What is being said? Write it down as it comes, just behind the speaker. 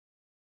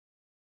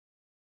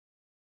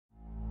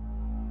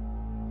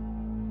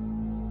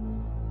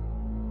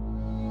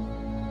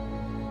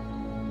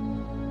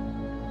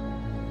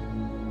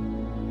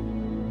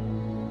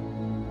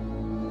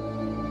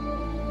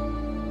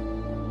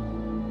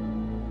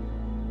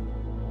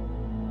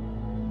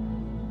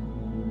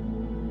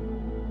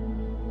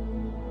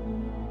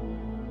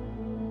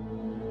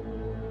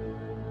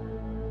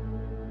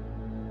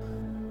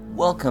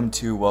Welcome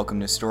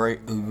to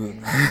Story.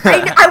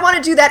 I want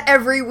to do that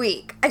every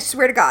week. I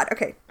swear to God.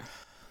 Okay.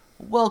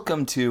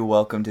 Welcome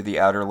to the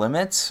Outer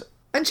Limits.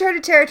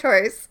 Uncharted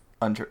Territories.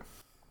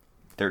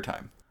 Third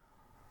time.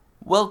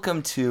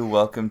 Welcome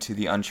to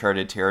the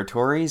Uncharted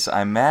Territories.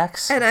 I'm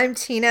Max. And I'm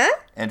Tina.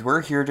 And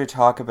we're here to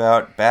talk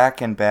about Back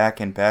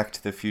to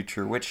the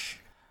Future, which,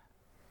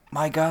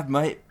 my God,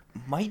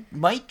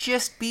 might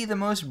just be the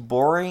most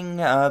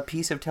boring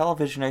piece of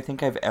television I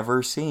think I've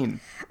ever seen.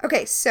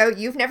 Okay, so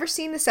you've never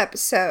seen this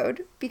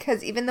episode,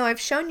 because even though I've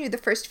shown you the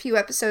first few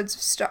episodes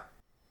of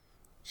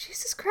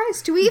Jesus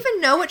Christ, do we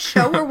even know what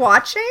show we're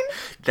watching?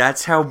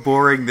 That's how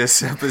boring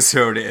this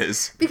episode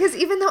is. Because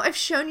even though I've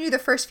shown you the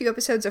first few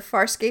episodes of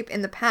Farscape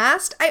in the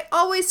past, I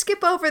always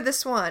skip over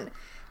this one,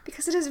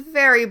 because it is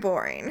very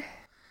boring.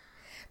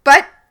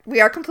 But we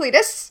are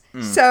completists,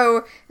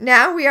 so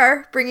now we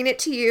are bringing it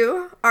to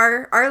you,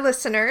 our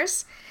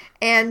listeners,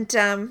 and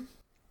this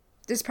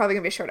is probably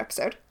going to be a short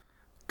episode.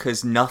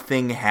 Because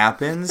nothing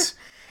happens,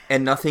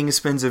 and nothing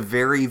spends a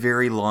very,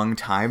 very long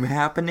time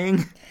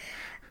happening.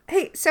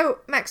 Hey, so,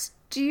 Max,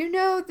 do you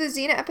know the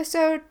Xena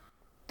episode,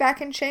 Back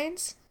in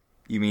Chains?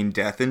 You mean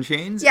Death in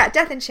Chains? Yeah,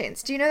 Death in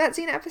Chains. Do you know that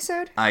Xena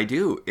episode? I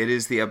do. It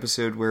is the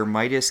episode where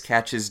Midas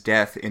catches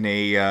Death in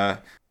a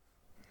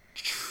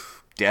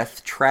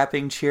death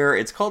trapping chair.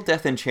 It's called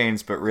Death in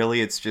Chains, but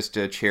really it's just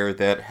a chair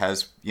that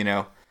has,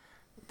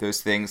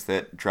 those things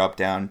that drop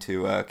down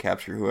to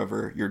capture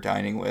whoever you're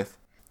dining with.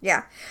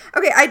 Yeah.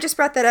 Okay, I just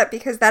brought that up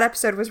because that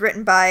episode was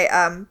written by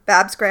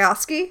Babs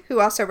Grayowski,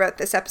 who also wrote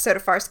this episode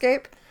of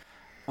Farscape.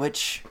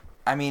 Which,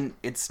 I mean,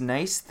 it's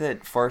nice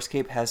that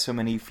Farscape has so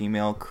many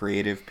female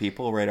creative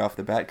people right off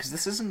the bat, because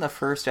this isn't the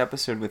first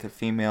episode with a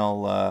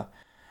female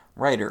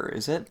writer,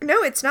 is it?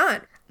 No, it's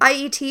not.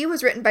 IET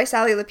was written by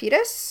Sally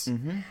Lapidus.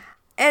 Mm-hmm.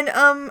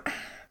 And,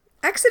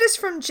 Exodus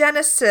from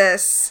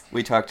Genesis.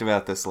 We talked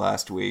about this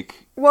last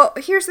week. Well,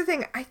 here's the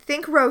thing. I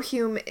think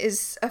Rohum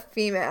is a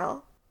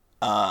female.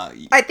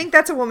 I think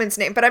that's a woman's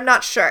name, but I'm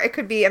not sure. It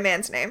could be a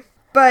man's name.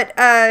 But,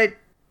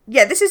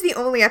 yeah, this is the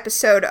only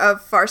episode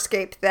of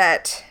Farscape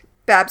that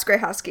Babs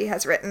Grayowski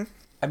has written.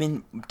 I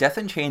mean, Death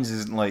in Chains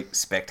isn't,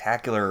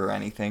 spectacular or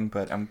anything,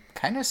 but I'm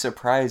kind of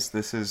surprised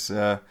this is,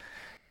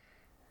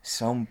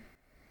 so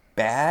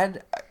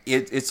bad.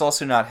 It's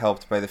also not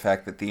helped by the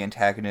fact that the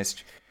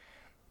antagonist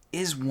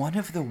is one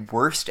of the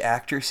worst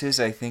actresses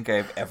I think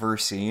I've ever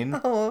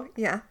seen. Oh,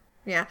 yeah.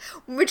 Yeah.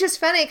 Which is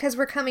funny, because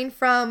we're coming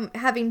from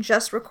having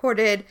just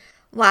recorded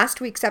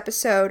last week's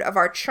episode of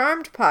our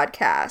Charmed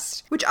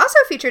podcast, which also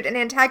featured an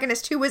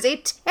antagonist who was a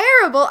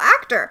terrible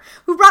actor,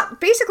 who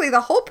brought basically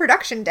the whole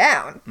production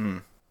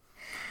down.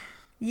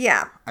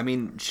 Yeah. I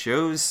mean,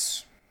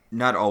 shows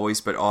not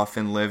always, but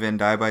often live and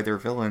die by their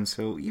villains,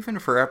 so even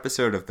for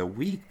episode of the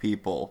week,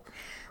 people.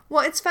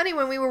 Well, it's funny,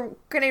 when we were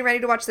getting ready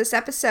to watch this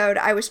episode,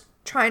 I was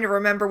trying to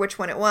remember which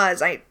one it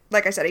was.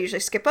 Like I said, I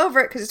usually skip over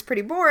it because it's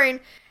pretty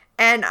boring,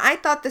 and I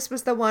thought this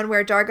was the one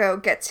where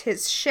Dargo gets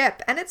his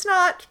ship, and it's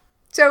not.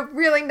 So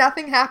really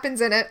nothing happens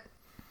in it.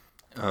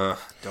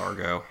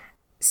 Dargo.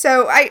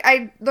 So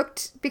I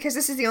looked, because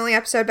this is the only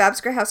episode Babs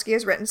Grayowski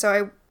has written, so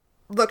I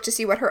looked to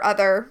see what her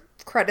other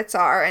credits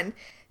are, and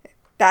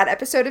that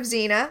episode of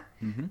Xena,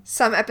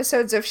 some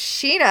episodes of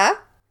Sheena.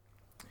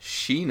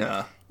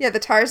 Sheena? Yeah, the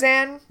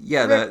Tarzan.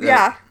 Yeah,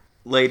 that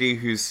lady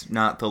who's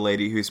not the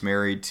lady who's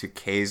married to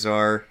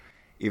Kazar,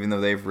 even though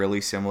they have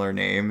really similar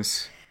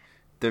names.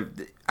 There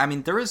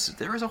is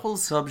a whole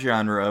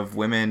subgenre of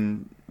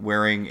women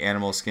wearing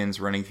animal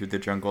skins, running through the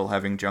jungle,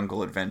 having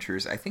jungle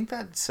adventures. I think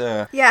that's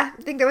Yeah,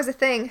 I think that was a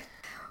thing.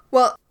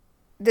 Well,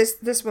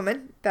 this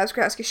woman, Babs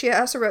Grayowski, she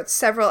also wrote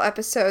several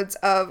episodes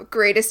of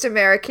Greatest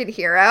American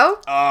Hero.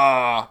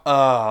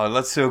 Oh,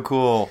 that's so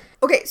cool.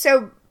 Okay,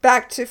 so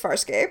back to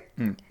Farscape.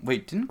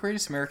 Wait, didn't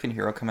Greatest American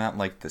Hero come out in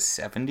the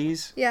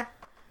 70s? Yeah.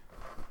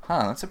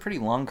 Huh, that's a pretty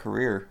long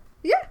career.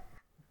 Yeah.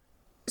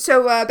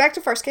 So back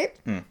to Farscape.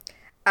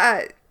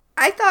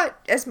 I thought,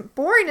 as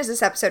boring as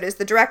this episode is,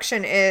 the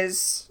direction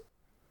is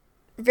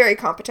very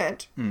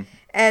competent.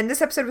 And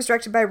this episode was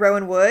directed by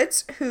Rowan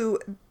Woods, who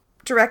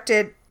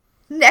directed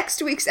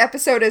next week's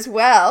episode as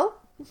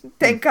well.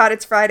 Thank God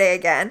it's Friday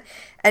again.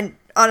 And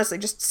honestly,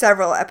 just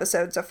several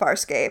episodes of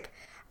Farscape.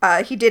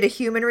 He did A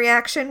Human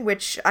Reaction,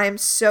 which I am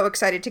so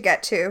excited to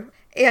get to.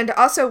 And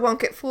also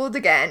Won't Get Fooled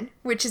Again,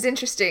 which is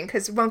interesting,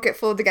 because Won't Get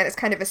Fooled Again is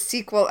kind of a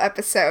sequel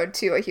episode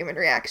to A Human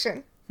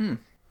Reaction.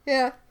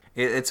 Yeah.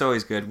 It's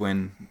always good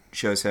when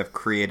shows have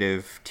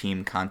creative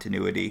team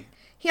continuity.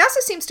 He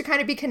also seems to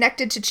kind of be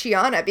connected to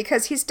Chiana,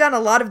 because he's done a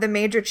lot of the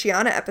major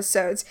Chiana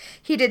episodes.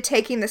 He did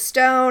Taking the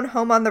Stone,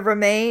 Home on the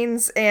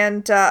Remains,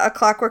 and A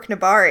Clockwork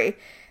Nabari,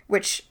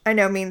 which I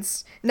know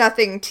means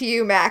nothing to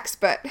you, Max,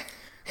 but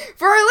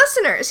for our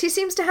listeners, he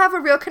seems to have a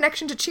real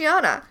connection to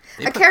Chiana,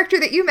 a character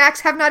that you, Max,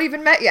 have not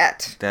even met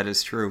yet. That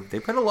is true. They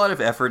put a lot of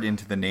effort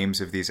into the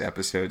names of these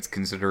episodes,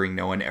 considering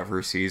no one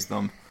ever sees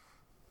them.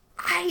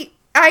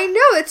 I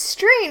know, it's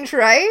strange,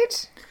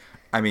 right?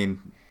 I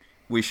mean,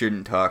 we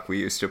shouldn't talk. We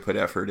used to put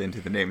effort into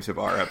the names of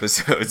our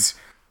episodes.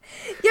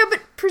 Yeah,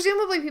 but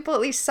presumably people at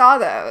least saw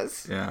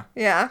those. Yeah.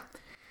 Yeah.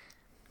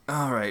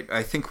 All right,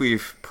 I think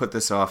we've put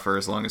this off for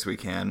as long as we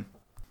can.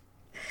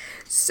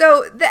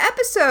 So the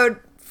episode,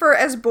 for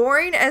as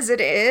boring as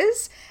it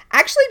is,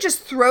 actually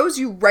just throws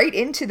you right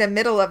into the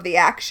middle of the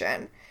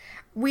action.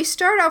 We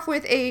start off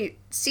with a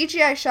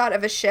CGI shot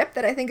of a ship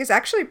that I think is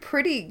actually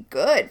pretty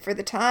good for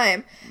the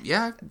time.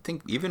 Yeah, I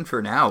think even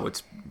for now,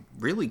 it's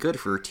really good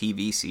for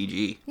TV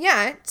CG.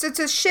 Yeah, so it's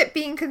a ship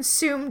being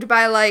consumed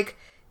by, like,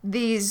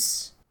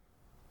 these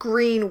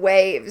green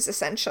waves,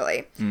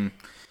 essentially.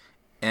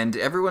 And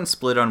everyone's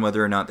split on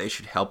whether or not they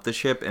should help the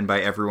ship, and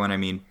by everyone, I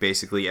mean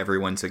basically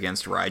everyone's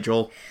against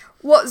Rigel.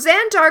 Well,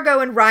 Zan,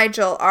 Dargo, and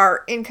Rigel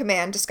are in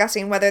command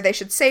discussing whether they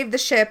should save the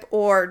ship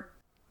or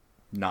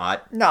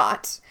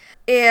not.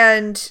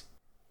 And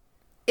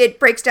it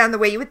breaks down the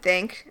way you would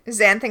think.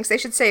 Zan thinks they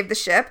should save the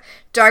ship.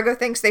 Dargo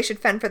thinks they should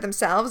fend for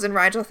themselves. And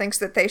Rigel thinks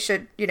that they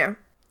should,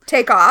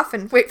 take off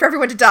and wait for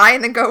everyone to die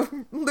and then go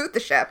loot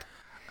the ship.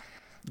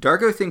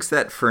 Dargo thinks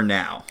that for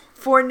now.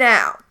 For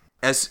now.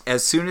 As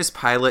soon as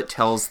Pilot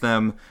tells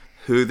them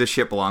who the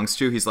ship belongs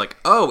to, he's like,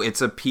 oh,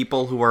 it's a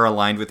people who are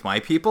aligned with my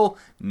people?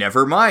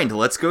 Never mind,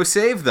 let's go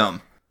save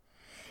them.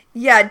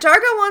 Yeah,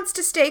 Dargo wants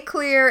to stay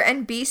clear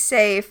and be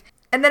safe.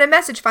 And then a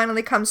message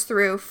finally comes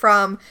through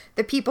from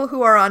the people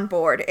who are on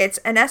board. It's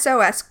an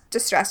SOS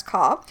distress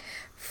call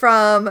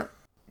from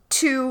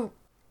 2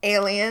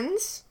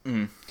 aliens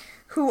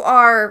who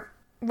are,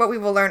 what we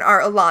will learn,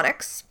 are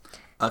Alonics.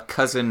 A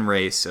cousin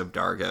race of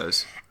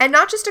Dargos. And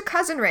not just a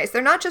cousin race.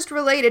 They're not just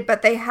related,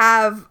 but they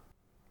have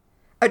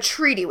a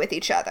treaty with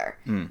each other.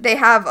 They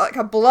have like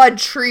a blood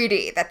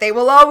treaty that they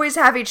will always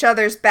have each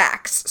other's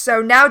backs.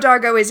 So now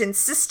Dargo is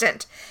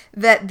insistent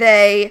that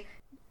they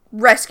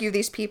rescue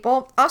these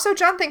people. Also,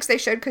 John thinks they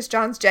should because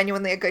John's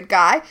genuinely a good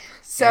guy.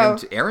 So,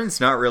 and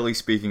Aaron's not really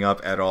speaking up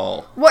at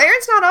all. Well,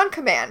 Aaron's not on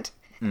command.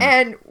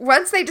 And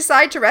once they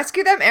decide to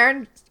rescue them,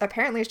 Aaron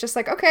apparently is just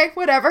like, okay,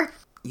 whatever.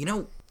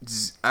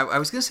 I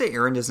was going to say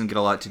Aaron doesn't get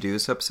a lot to do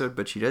this episode,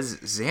 but she does.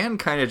 Zan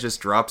kind of just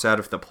drops out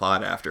of the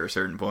plot after a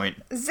certain point.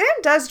 Zan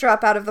does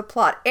drop out of the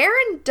plot.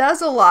 Aaron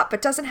does a lot,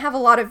 but doesn't have a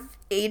lot of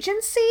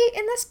agency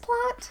in this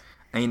plot.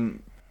 I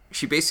mean,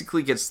 she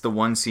basically gets the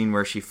one scene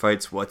where she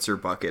fights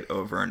What's-Her-Bucket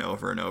over and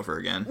over and over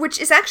again. Which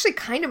is actually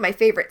kind of my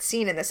favorite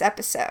scene in this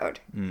episode.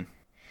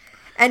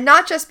 And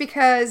not just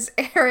because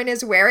Aaron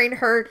is wearing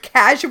her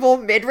casual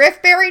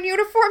midriff-bearing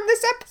uniform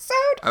this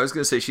episode. I was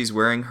going to say she's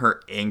wearing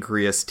her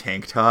angriest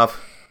tank top.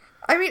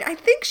 I mean, I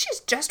think she's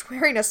just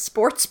wearing a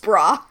sports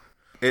bra.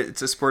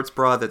 It's a sports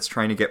bra that's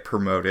trying to get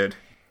promoted.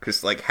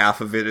 Because, like, half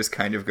of it is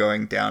kind of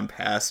going down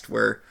past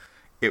where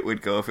it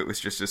would go if it was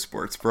just a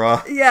sports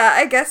bra. Yeah,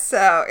 I guess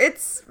so.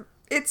 It's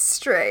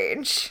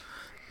strange.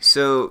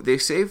 So, they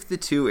saved the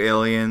 2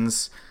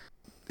 aliens.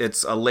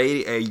 It's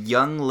a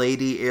young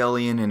lady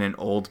alien and an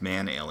old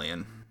man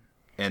alien.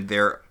 And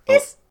they're...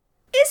 Is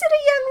it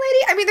a young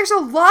lady? I mean, there's a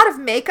lot of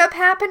makeup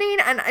happening,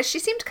 and she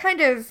seemed kind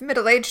of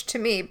middle-aged to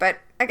me, but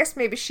I guess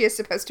maybe she is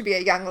supposed to be a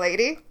young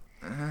lady.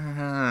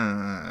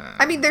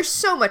 I mean, there's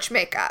so much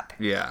makeup.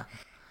 Yeah.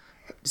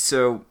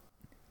 So,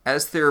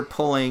 as they're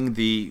pulling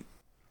the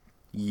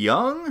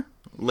young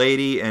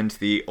lady and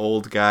the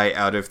old guy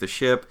out of the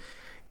ship,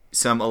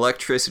 some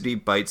electricity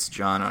bites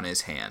John on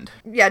his hand.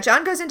 Yeah,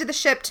 John goes into the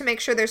ship to make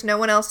sure there's no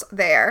one else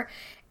there,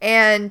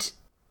 and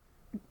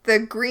the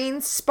green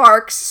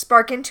sparks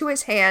spark into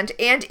his hand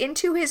and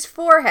into his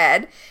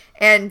forehead,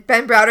 and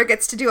Ben Browder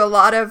gets to do a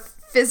lot of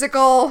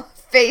physical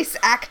face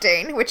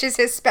acting, which is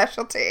his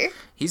specialty.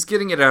 He's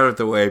getting it out of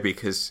the way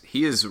because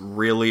he is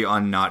really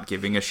on not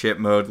giving a shit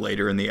mode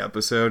later in the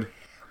episode.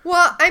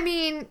 Well, I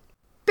mean,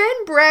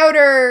 Ben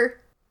Browder,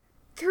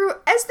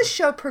 as the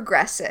show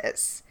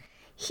progresses,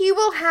 he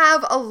will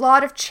have a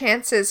lot of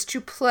chances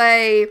to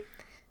play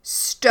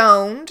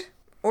stoned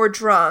or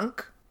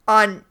drunk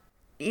on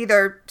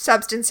either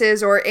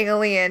substances or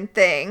alien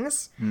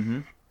things.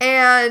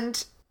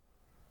 And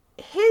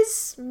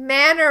his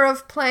manner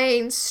of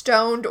playing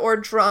stoned or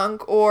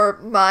drunk or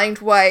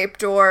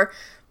mind-wiped or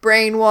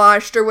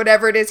brainwashed or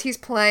whatever it is he's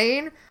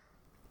playing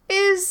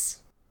is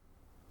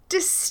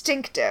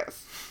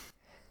distinctive.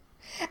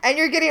 And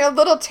you're getting a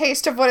little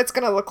taste of what it's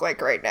going to look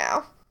like right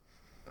now.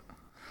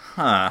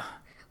 Huh.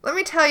 Let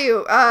me tell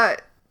you,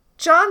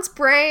 John's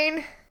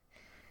brain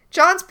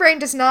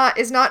is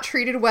not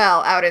treated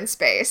well out in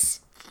space.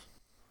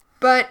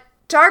 But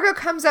Dargo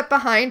comes up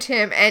behind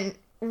him, and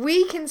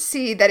we can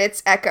see that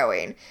it's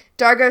echoing.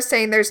 Dargo's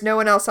saying there's no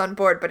one else on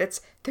board, but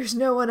it's, there's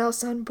no one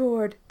else on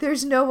board.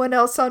 There's no one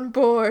else on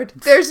board.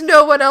 There's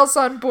no one else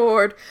on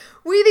board.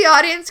 We, the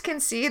audience,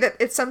 can see that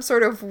it's some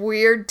sort of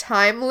weird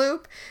time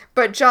loop,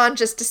 but John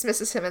just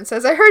dismisses him and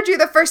says, I heard you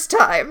the first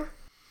time.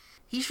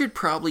 He should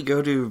probably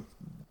go to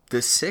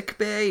the sick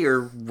bay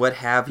or what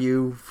have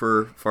you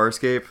for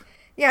Farscape.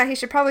 Yeah, he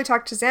should probably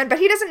talk to Zan, but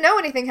he doesn't know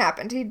anything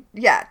happened He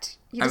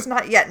does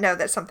not yet know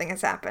that something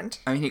has happened.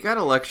 I mean, he got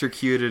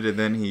electrocuted and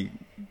then he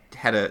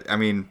had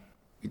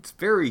it's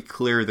very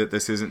clear that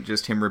this isn't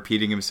just him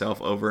repeating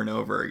himself over and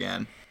over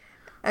again.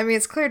 I mean,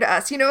 it's clear to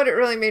us. You know what it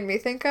really made me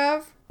think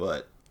of?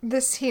 What?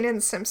 This scene in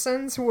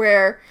Simpsons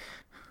where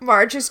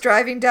Marge is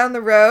driving down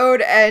the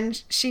road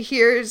and she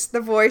hears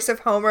the voice of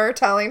Homer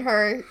telling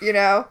her,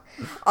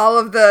 all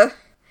of the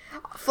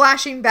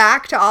flashing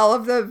back to all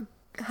of the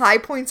high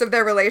points of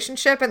their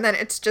relationship, and then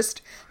it's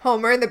just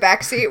Homer in the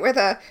backseat with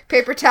a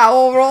paper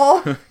towel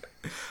roll.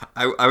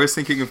 I was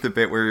thinking of the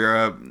bit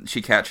where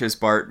she catches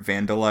Bart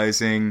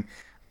vandalizing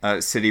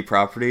city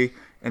property,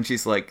 and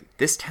she's like,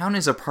 "This town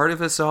is a part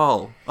of us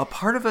all. A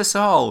part of us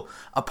all.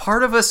 A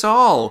part of us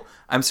all."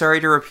 I'm sorry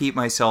to repeat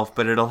myself,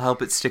 but it'll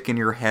help it stick in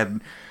your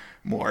head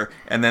more.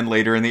 And then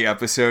later in the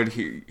episode,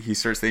 he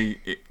starts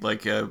thinking,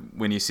 like,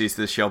 when he sees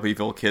the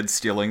Shelbyville kid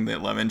stealing the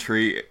lemon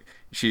tree,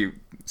 she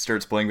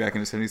starts playing back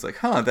in his head, and he's like,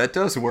 "Huh, that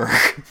does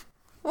work."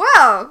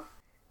 Wow.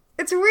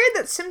 It's weird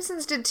that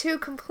Simpsons did two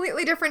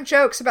completely different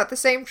jokes about the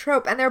same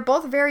trope, and they're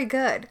both very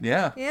good.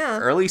 Yeah.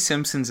 Early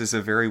Simpsons is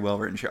a very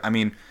well-written show. I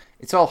mean,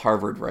 it's all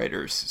Harvard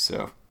writers,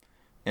 so...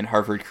 And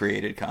Harvard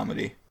created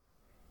comedy.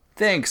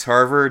 Thanks,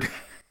 Harvard.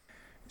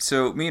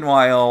 So,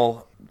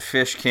 meanwhile,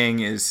 Fish King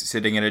is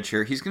sitting in a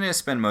chair. He's going to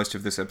spend most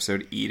of this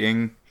episode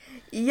eating.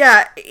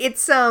 Yeah,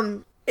 it's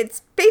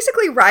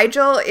basically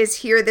Rigel is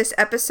here this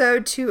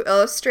episode to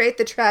illustrate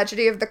the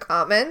tragedy of the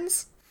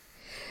commons.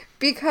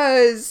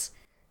 Because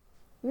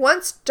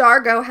once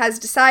Dargo has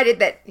decided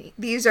that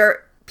these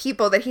are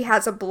people that he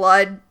has a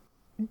blood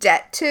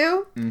debt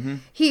to,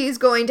 he's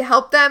going to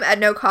help them at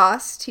no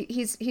cost.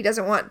 He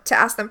doesn't want to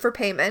ask them for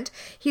payment.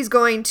 He's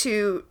going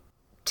to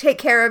take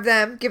care of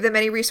them, give them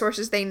any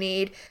resources they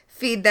need,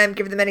 feed them,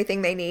 give them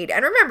anything they need.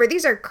 And remember,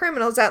 these are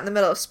criminals out in the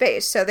middle of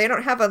space, so they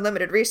don't have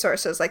unlimited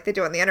resources like they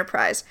do on the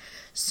Enterprise.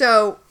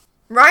 So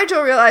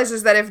Rigel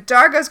realizes that if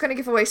Dargo's going to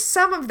give away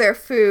some of their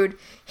food,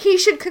 he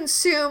should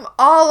consume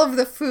all of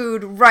the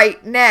food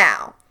right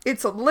now.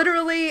 It's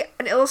literally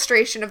an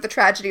illustration of the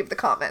tragedy of the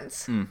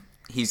commons.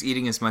 He's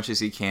eating as much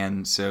as he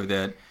can so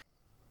that...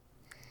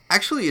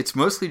 Actually, it's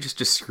mostly just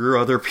to screw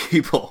other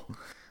people.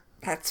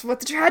 That's what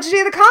the tragedy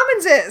of the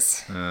commons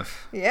is.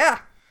 Yeah.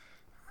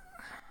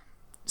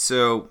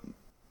 So,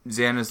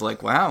 Xana's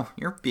like, "Wow,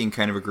 you're being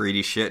kind of a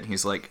greedy shit." And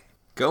he's like,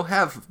 "Go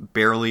have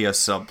barely a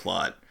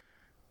subplot."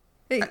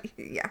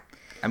 Yeah.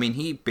 I mean,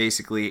 he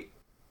basically...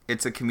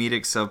 It's a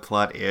comedic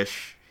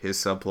subplot-ish, his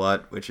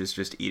subplot, which is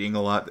just eating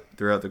a lot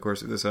throughout the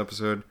course of this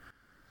episode.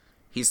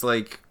 He's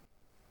like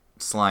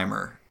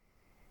Slimer.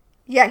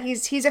 Yeah,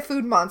 he's a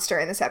food monster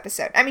in this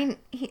episode. I mean,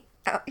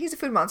 he's a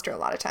food monster a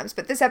lot of times,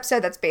 but this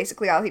episode, that's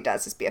basically all he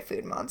does is be a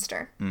food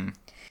monster.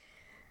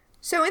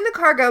 So in the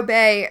cargo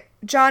bay,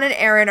 John and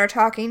Aaron are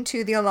talking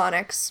to the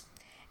Alonics,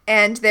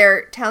 and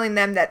they're telling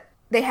them that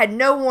they had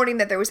no warning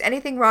that there was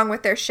anything wrong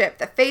with their ship.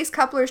 The phase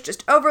couplers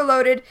just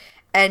overloaded,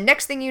 and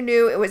next thing you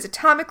knew, it was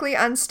atomically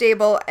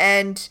unstable,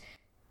 and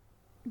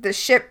the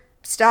ship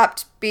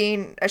stopped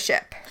being a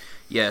ship.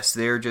 Yes,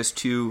 they're just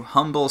two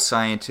humble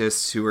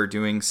scientists who are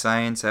doing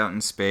science out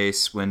in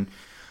space when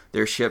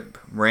their ship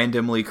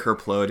randomly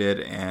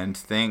kerploded, and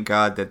thank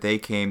God that they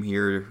came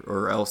here,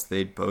 or else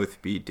they'd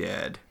both be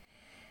dead.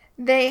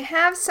 They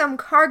have some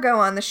cargo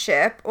on the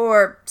ship,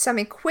 or some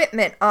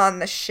equipment on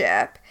the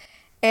ship,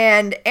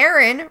 and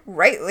Aaron,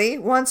 rightly,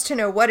 wants to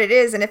know what it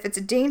is and if it's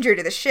a danger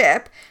to the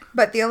ship,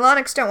 but the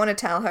Alonics don't want to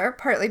tell her,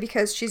 partly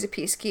because she's a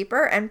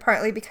peacekeeper, and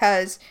partly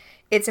because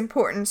it's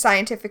important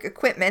scientific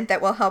equipment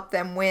that will help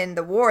them win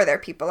the war their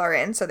people are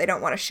in, so they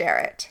don't want to share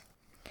it.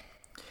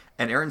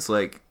 And Aaron's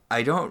like,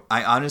 I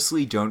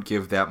honestly don't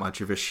give that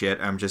much of a shit.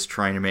 I'm just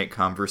trying to make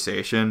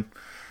conversation.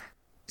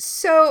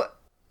 So,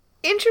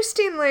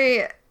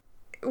 interestingly,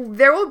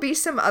 there will be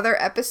some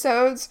other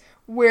episodes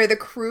where the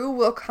crew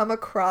will come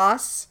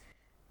across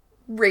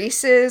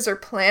races or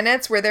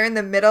planets where they're in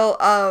the middle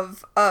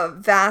of a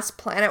vast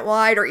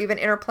planet-wide or even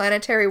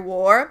interplanetary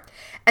war,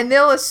 and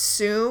they'll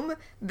assume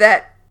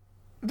that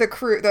the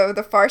crew,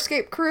 the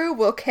Farscape crew,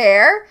 will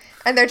care,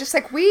 and they're just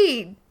like,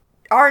 "We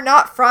are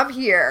not from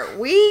here.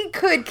 We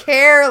could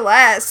care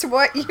less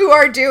what you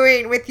are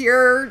doing with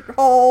your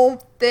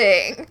whole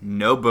thing."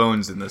 No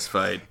bones in this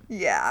fight.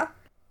 Yeah.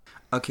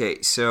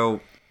 Okay,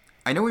 so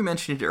I know we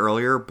mentioned it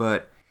earlier,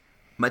 but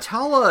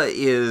Matala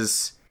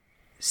is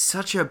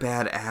such a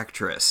bad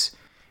actress.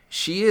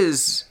 She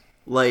is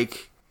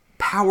like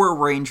Power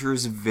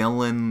Rangers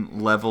villain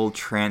level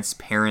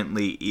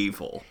transparently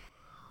evil.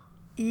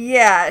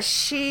 Yeah,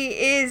 she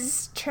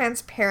is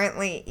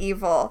transparently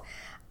evil.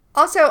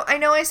 Also, I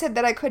know I said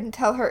that I couldn't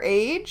tell her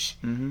age,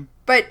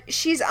 but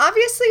she's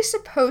obviously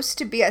supposed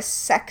to be a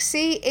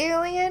sexy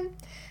alien.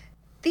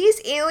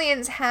 These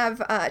aliens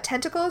have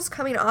tentacles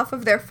coming off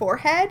of their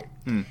forehead,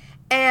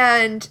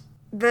 and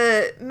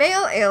the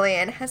male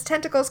alien has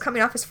tentacles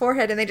coming off his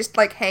forehead, and they just,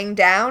 like, hang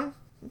down,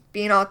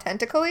 being all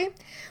tentacly.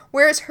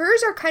 Whereas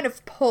hers are kind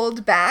of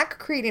pulled back,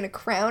 creating a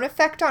crown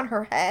effect on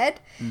her head.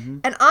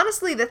 And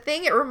honestly, the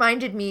thing it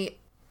reminded me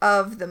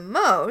of the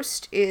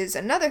most is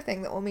another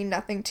thing that will mean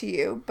nothing to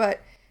you,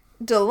 but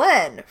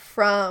Delenn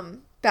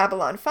from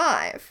Babylon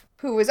 5,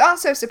 who was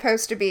also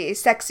supposed to be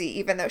sexy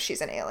even though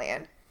she's an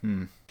alien.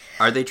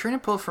 Are they trying to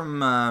pull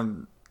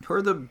from, who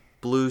are the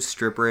blue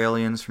stripper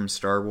aliens from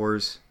Star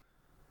Wars?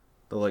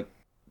 The, like,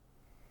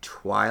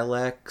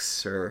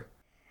 Twi'leks, or...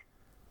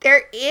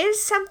 there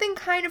is something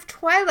kind of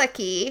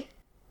Twi'lek-y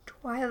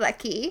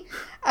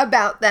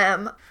about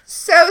them.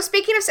 So,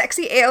 speaking of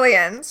sexy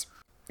aliens,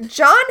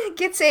 John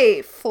gets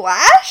a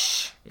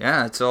flash?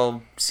 Yeah, it's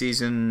all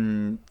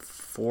season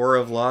 4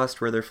 of Lost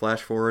where they're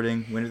flash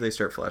forwarding. When did they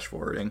start flash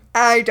forwarding?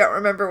 I don't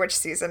remember which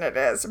season it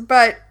is,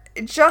 but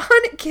John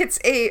gets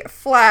a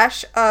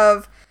flash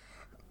of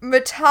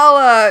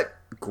Metala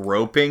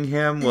groping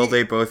him while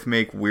they both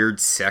make weird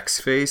sex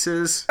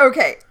faces.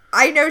 Okay,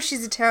 I know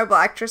she's a terrible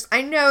actress.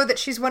 I know that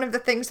she's one of the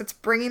things that's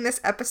bringing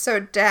this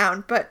episode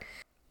down, but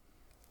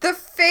the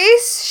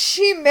face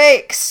she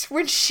makes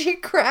when she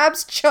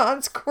grabs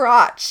John's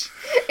crotch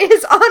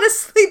is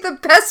honestly the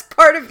best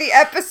part of the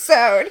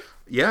episode.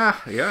 Yeah,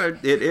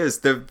 it is.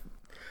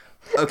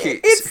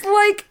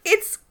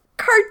 It's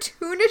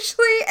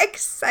cartoonishly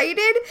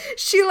excited.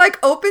 She,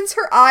 opens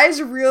her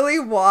eyes really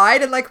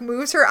wide and,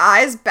 moves her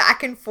eyes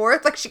back and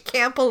forth like she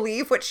can't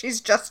believe what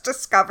she's just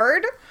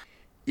discovered.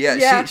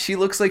 Yeah. She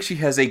looks like she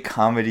has a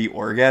comedy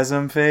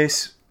orgasm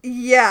face.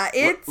 Yeah,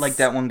 it's... like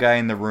that one guy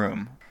in the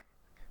room.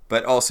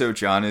 But also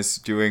John is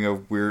doing a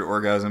weird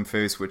orgasm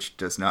face, which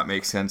does not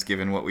make sense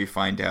given what we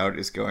find out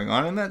is going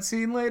on in that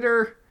scene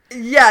later.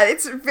 Yeah,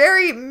 it's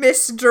very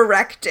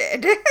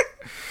misdirected.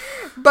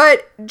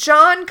 But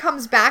John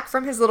comes back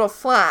from his little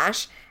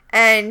flash,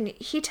 and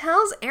he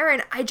tells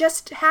Aaron, I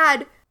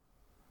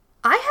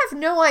have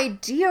no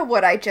idea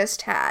what I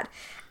just had.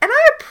 And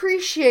I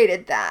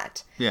appreciated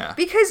that. Yeah.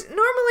 Because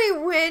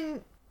normally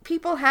when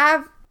people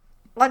have,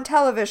 on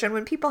television,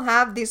 when people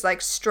have these,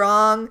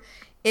 strong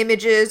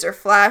images or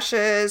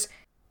flashes,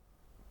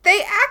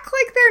 they act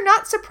like they're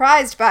not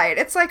surprised by it.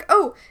 It's like,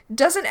 oh,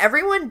 doesn't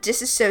everyone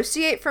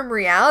disassociate from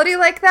reality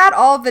like that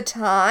all the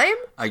time?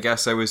 I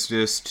guess I was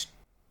just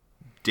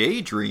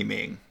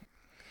daydreaming.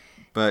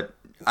 But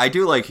I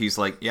do like he's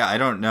like, yeah, I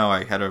don't know.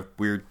 I had a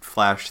weird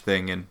flash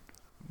thing and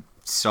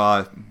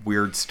saw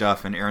weird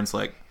stuff. And Aaron's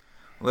like,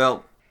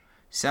 well,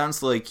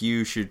 sounds like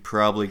you should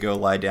probably go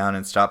lie down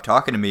and stop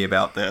talking to me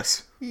about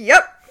this.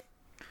 Yep.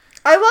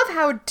 I love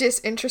how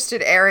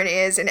disinterested Aaron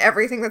is in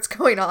everything that's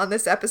going on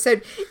this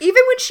episode.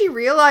 Even when she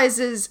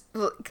realizes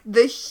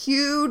the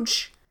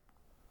huge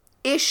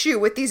issue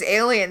with these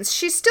aliens,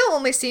 she still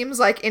only seems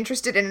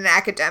interested in an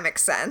academic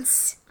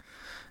sense.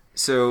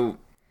 So,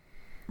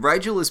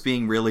 Rigel is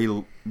being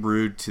really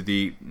rude to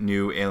the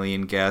new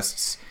alien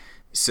guests,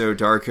 so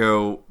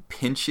Darko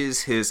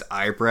pinches his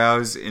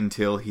eyebrows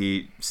until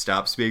he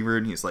stops being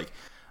rude, and he's like,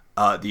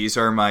 these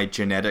are my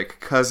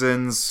genetic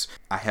cousins.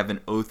 I have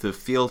an oath of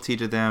fealty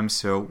to them,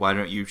 so why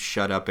don't you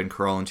shut up and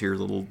crawl into your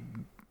little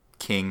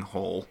king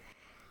hole?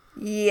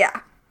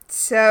 Yeah.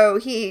 So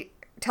he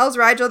tells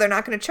Rigel they're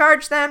not going to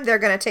charge them, they're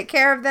going to take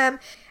care of them,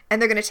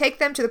 and they're going to take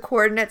them to the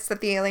coordinates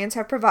that the aliens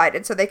have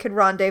provided so they could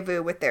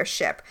rendezvous with their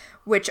ship,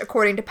 which,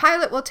 according to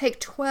Pilot, will take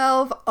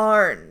 12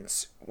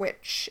 Arns,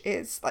 which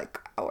is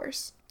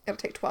hours. It'll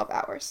take 12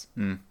 hours.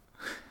 I'm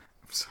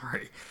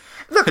sorry.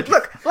 Look,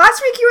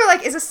 last week you were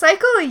like, is a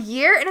cycle a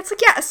year? And it's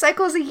like, yeah, a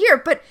cycle is a year,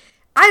 but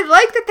I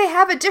like that they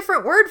have a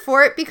different word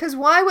for it, because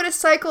why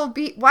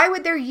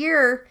would their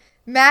year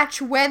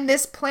match when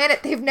this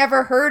planet they've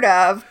never heard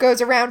of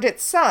goes around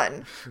its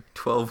sun?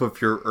 12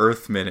 of your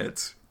Earth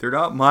minutes. They're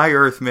not my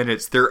Earth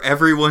minutes, they're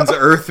everyone's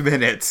Earth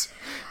minutes.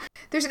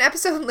 There's an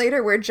episode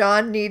later where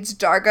John needs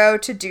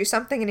Dargo to do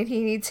something, and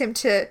he needs him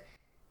to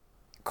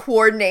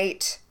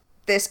coordinate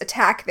this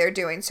attack they're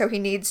doing, so he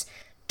needs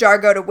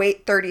Dargo to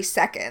wait 30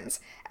 seconds.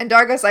 And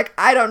Dargo's like,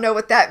 I don't know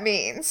what that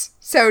means.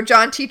 So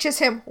John teaches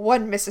him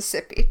 1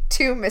 Mississippi,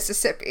 2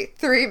 Mississippi,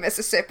 3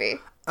 Mississippi.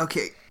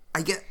 Okay,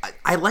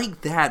 I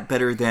like that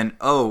better than,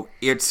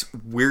 it's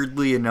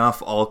weirdly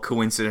enough all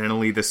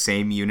coincidentally the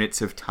same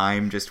units of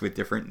time, just with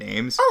different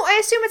names. Oh, I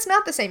assume it's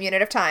not the same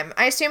unit of time.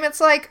 I assume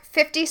it's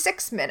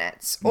 56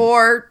 minutes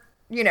or,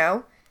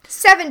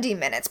 70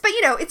 minutes. But,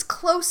 it's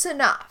close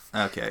enough.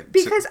 Okay.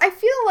 Because I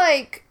feel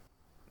like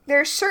there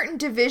are certain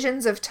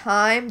divisions of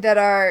time that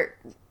are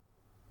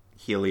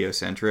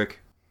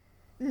heliocentric?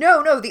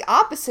 No, the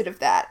opposite of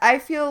that. I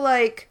feel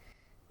like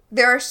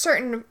there are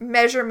certain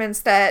measurements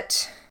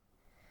that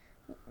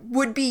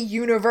would be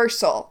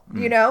universal,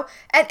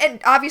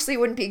 And obviously it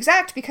wouldn't be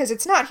exact because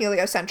it's not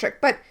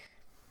heliocentric, but,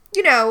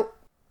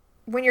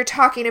 when you're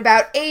talking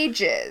about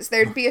ages,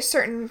 there'd be a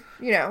certain,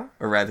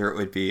 Or rather it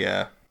would be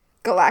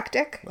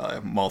galactic.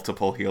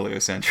 Multiple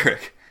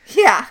heliocentric.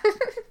 Yeah.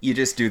 You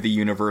just do the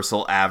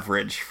universal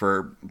average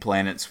for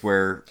planets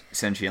where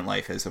sentient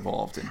life has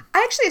evolved.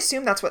 I actually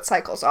assume that's what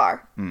cycles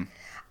are.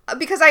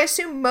 Because I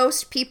assume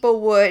most people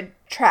would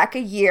track a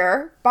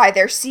year by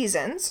their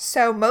seasons.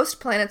 So most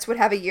planets would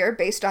have a year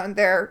based on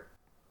their,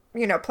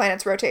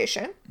 planet's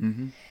rotation.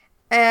 Mm-hmm.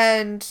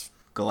 And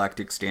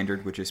galactic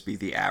standard would just be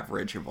the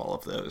average of all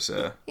of those.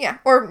 Yeah.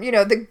 Or,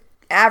 the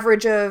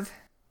average of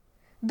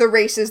the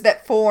races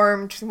that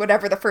formed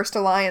whatever the first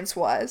alliance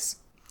was.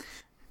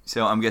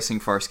 So I'm guessing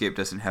Farscape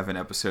doesn't have an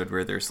episode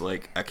where there's a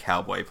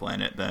cowboy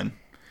planet then.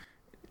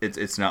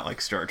 It's not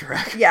like Star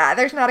Trek. Yeah,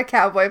 there's not a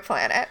cowboy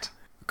planet.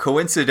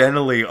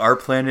 Coincidentally, our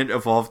planet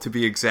evolved to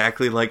be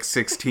exactly like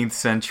 16th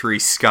century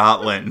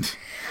Scotland.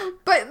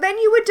 But then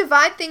you would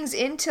divide things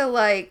into,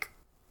 like,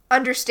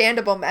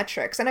 understandable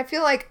metrics. And I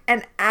feel like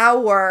an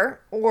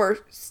hour, or,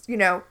 you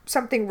know,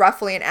 something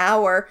roughly an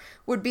hour,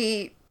 would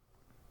be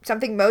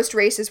something most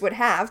races would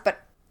have.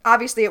 But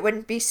obviously it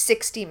wouldn't be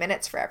 60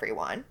 minutes for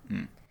everyone.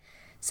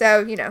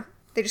 So, you know,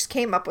 they just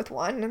came up with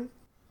one. And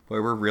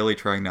boy, we're really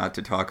trying not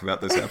to talk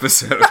about this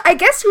episode. I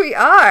guess we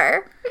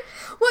are.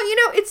 Well, you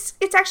know, it's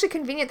actually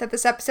convenient that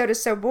this episode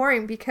is so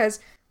boring,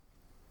 because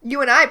you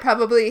and I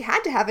probably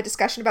had to have a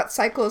discussion about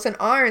cycles and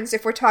Arns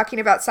if we're talking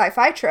about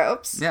sci-fi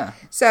tropes. Yeah.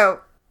 So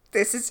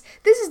this is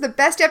the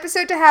best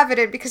episode to have it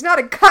in, because not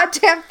a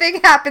goddamn thing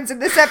happens in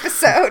this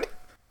episode.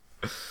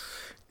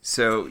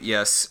 So,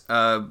 yes,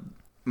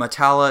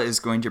 Matala is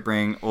going to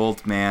bring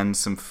Old Man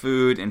some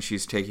food, and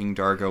she's taking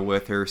Dargo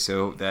with her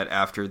so that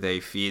after they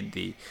feed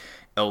the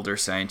elder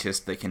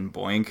scientist, they can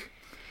boink.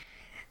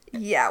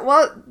 Yeah,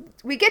 well,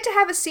 we get to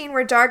have a scene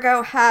where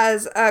Dargo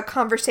has a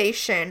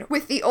conversation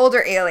with the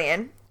older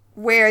alien,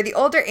 where the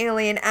older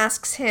alien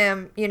asks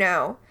him, you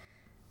know,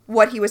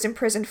 what he was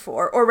imprisoned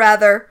for, or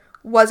rather,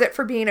 was it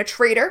for being a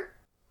traitor?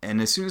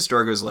 And as soon as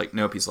Dargo's like,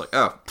 nope, he's like,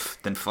 oh,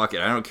 then fuck it,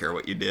 I don't care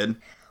what you did.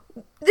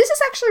 This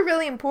is actually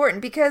really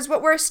important, because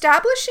what we're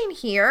establishing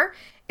here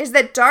is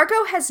that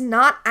Dargo has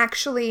not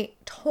actually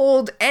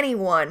told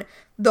anyone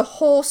the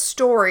whole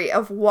story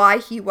of why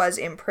he was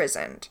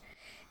imprisoned.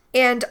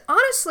 And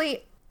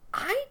honestly,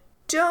 I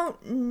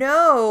don't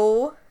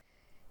know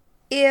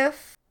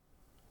if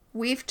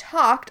we've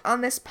talked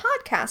on this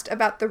podcast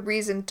about the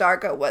reason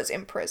Dargo was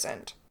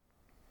imprisoned.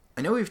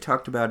 I know we've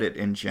talked about it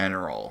in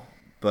general,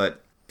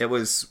 but it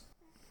was...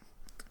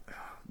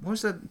 What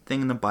was that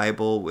thing in the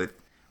Bible with...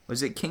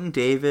 Was it King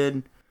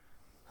David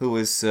who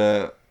was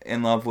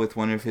in love with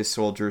one of his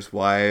soldiers'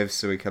 wives,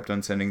 so he kept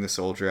on sending the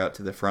soldier out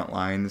to the front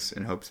lines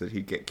in hopes that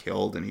he'd get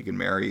killed and he could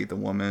marry the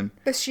woman?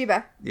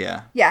 Bathsheba.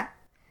 Yeah. Yeah.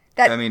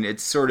 I mean,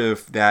 it's sort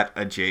of that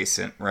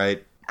adjacent,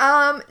 right?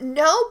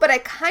 No, but I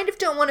kind of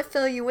don't want to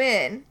fill you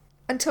in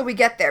until we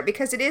get there,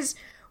 because it is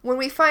when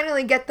we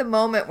finally get the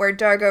moment where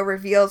Dargo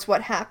reveals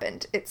what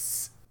happened.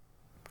 It's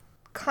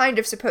kind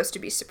of supposed to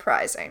be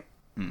surprising.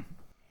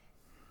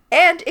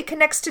 And it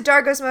connects to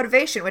Dargo's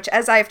motivation, which,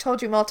 as I have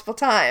told you multiple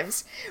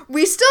times,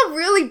 we still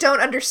really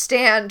don't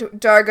understand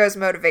Dargo's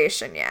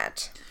motivation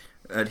yet.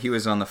 He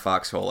was on the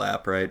Foxhole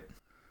app, right?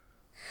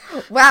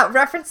 Wow,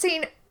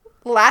 referencing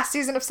last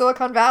season of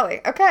Silicon Valley.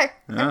 Okay,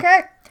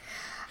 okay.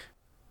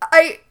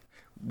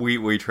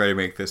 We try to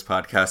make this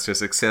podcast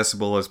as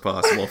accessible as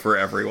possible for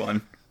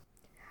everyone.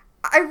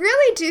 I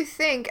really do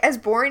think, as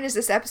boring as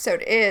this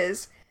episode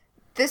is,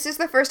 this is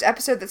the first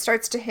episode that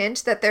starts to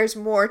hint that there's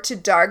more to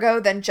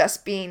Dargo than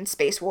just being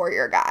Space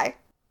Warrior guy.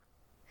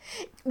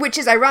 Which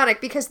is ironic,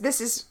 because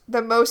this is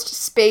the most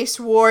Space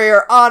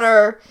Warrior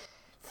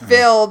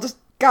honor-filled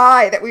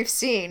guy that we've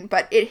seen,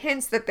 but it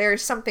hints that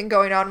there's something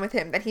going on with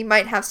him, that he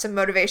might have some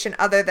motivation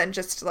other than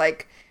just,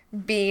 like,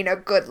 being a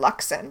good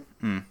Luxon.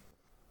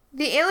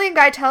 The alien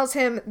guy tells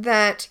him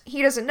that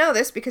he doesn't know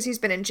this because he's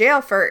been in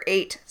jail for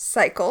 8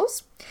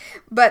 cycles,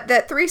 but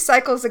that 3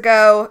 cycles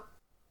ago,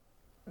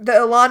 the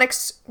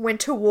Elonics went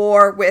to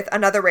war with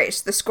another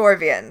race, the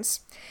Scorvians,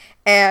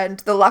 and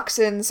the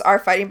Luxons are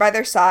fighting by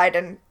their side,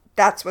 and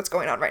that's what's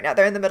going on right now.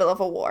 They're in the middle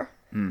of a war.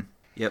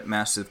 Yep,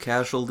 massive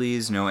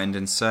casualties, no end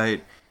in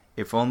sight.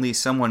 If only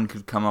someone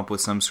could come up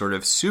with some sort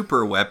of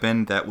super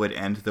weapon that would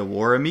end the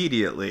war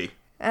immediately.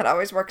 That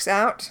always works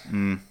out.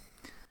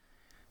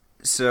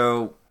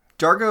 So,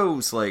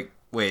 Dargo's like,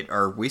 wait,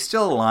 are we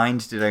still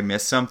aligned? Did I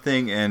miss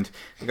something? And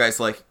the guy's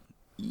like,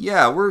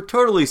 yeah, we're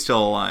totally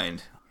still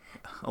aligned.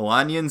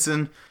 Alanians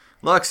and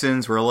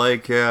Luxons were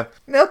like,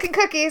 milk and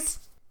cookies.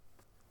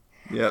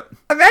 Yep.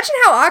 Imagine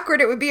how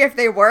awkward it would be if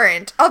they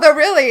weren't. Although,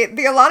 really,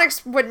 the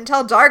Elonics wouldn't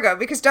tell Dargo,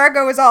 because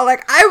Dargo was all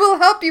like, I will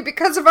help you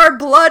because of our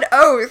blood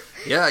oath.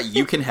 Yeah,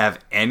 you can have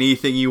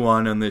anything you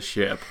want on this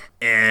ship.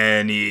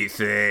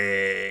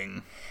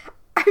 Anything.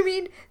 I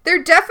mean,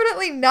 they're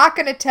definitely not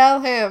going to tell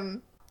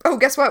him, oh,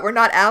 guess what? We're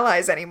not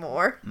allies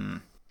anymore.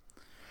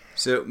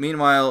 So,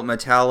 meanwhile,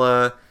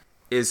 Matala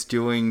is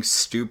doing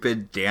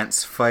stupid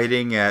dance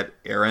fighting at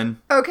Aaron.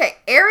 Okay,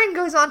 Aaron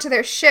goes onto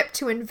their ship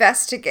to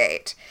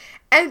investigate.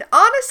 And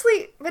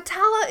honestly,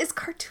 Matala is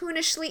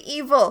cartoonishly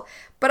evil,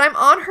 but I'm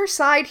on her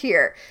side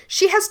here.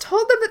 She has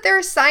told them that there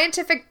is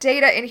scientific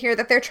data in here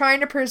that they're trying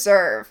to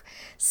preserve.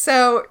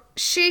 So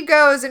she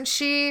goes and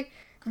she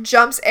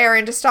jumps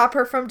Aaron to stop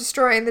her from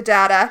destroying the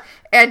data.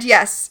 And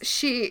yes,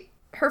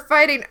 her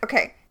fighting,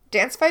 okay,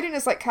 dance fighting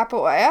is like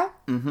capoeira.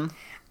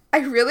 I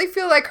really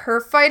feel like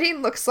her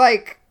fighting looks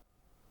like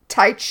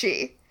Tai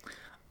Chi.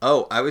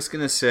 Oh, I was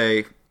going to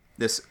say,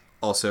 this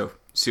also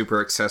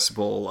super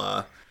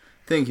accessible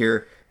thing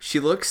here. She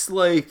looks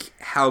like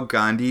how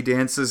Gandhi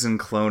dances in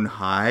Clone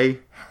High.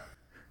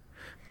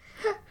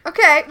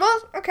 Okay,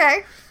 well,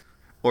 okay.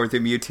 Or the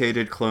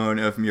mutated clone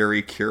of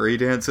Muri Curie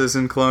dances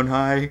in Clone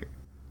High.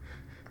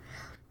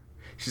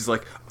 She's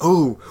like,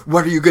 oh,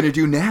 what are you going to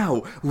do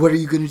now? What are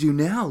you going to do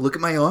now? Look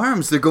at my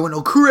arms. They're going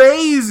all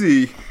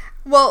crazy.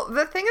 Well,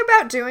 the thing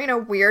about doing a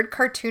weird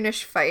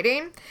cartoonish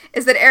fighting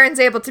is that Aaron's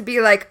able to be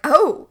like,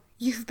 oh,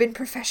 You've been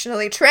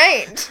professionally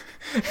trained.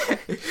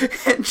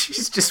 And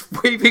she's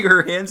just waving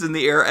her hands in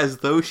the air as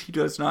though she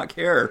does not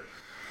care.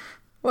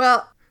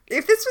 Well,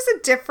 if this was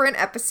a different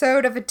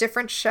episode of a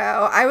different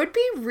show, I would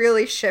be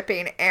really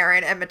shipping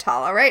Aaron and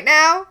Metala right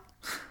now.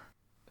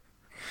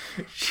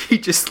 She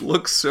just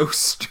looks so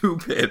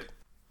stupid.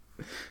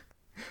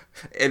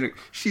 And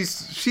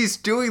she's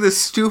doing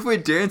this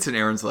stupid dance, and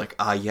Aaron's like,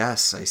 "Ah,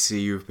 yes, I see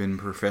you've been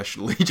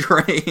professionally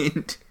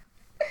trained."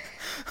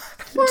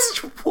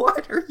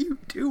 What are you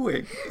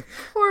doing?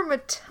 Poor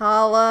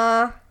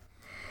Metala.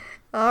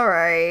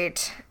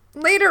 Alright.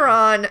 Later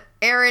on,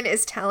 Aaron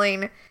is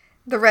telling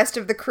the rest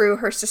of the crew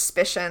her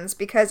suspicions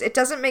because it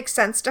doesn't make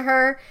sense to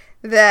her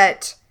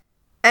that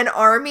an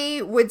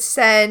army would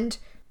send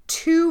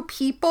 2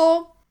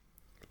 people,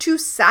 2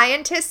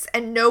 scientists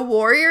and no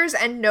warriors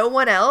and no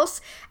one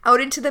else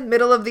out into the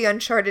middle of the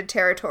uncharted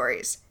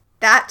territories.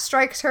 That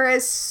strikes her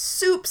as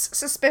soups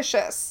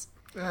suspicious.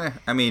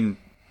 I mean,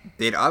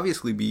 they'd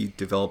obviously be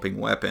developing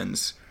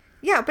weapons.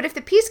 Yeah, but if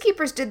the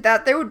peacekeepers did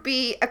that, there would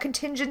be a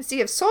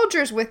contingency of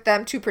soldiers with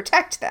them to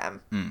protect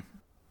them.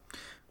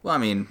 Well, I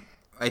mean,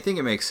 I think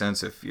it makes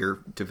sense if you're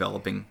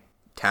developing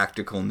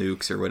tactical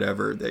nukes or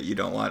whatever that you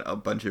don't want a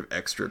bunch of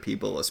extra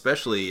people,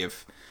 especially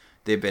if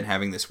they've been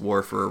having this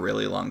war for a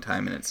really long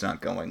time and it's not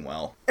going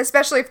well.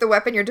 Especially if the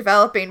weapon you're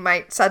developing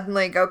might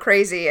suddenly go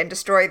crazy and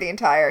destroy the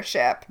entire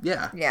ship.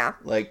 Yeah. Yeah.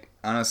 Like,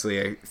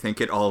 honestly, I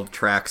think it all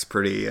tracks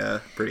pretty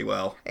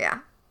well. Yeah.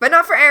 But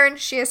not for Erin.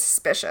 She is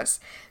suspicious.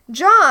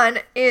 John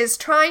is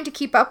trying to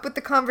keep up with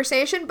the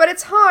conversation, but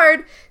it's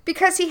hard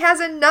because he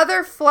has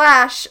another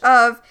flash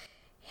of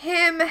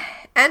him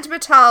and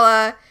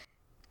Metala.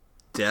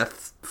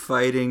 Death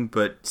fighting,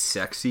 but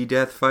sexy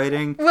death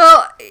fighting?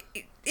 Well,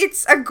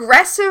 it's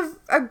aggressive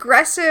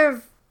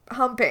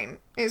humping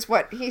is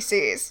what he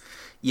sees.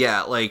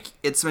 Yeah, like,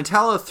 it's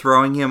Metala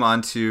throwing him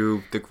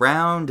onto the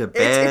ground, a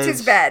bed. It's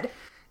his bed.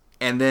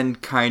 And then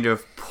kind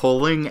of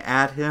pulling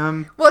at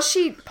him. Well,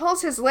 she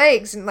pulls his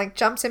legs and, like,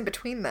 jumps in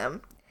between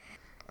them.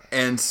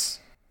 And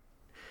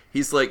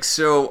he's like,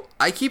 so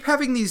I keep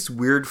having these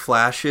weird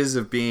flashes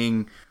of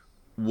being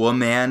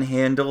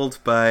woman-handled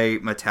by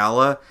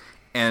Metala.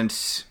 And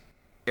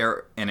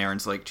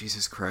Aaron's like,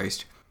 Jesus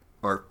Christ.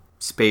 Or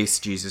space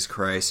Jesus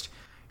Christ.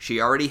 She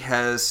already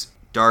has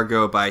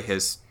Dargo by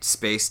his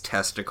space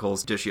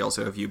testicles. Does she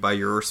also have you by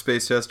your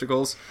space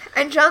testicles?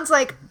 And John's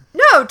like,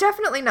 no,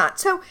 definitely not.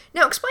 So,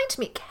 now explain to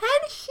me, can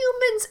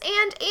humans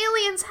and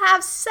aliens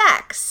have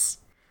sex?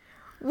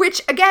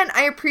 Which, again,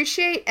 I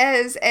appreciate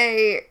as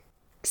a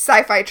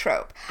sci-fi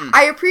trope.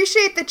 I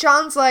appreciate that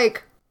John's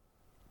like,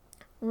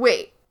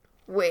 wait.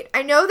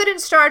 I know that in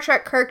Star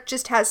Trek, Kirk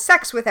just has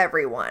sex with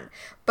everyone.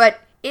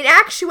 But in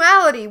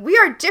actuality, we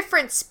are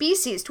different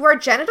species. Do our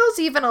genitals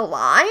even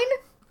align?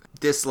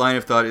 This line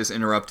of thought is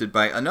interrupted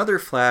by another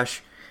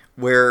flash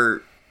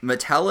where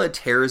Metala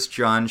tears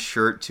John's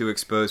shirt to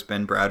expose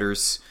Ben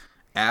Browder's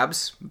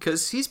abs,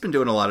 because he's been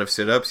doing a lot of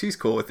sit-ups. He's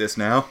cool with this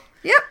now.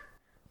 Yep.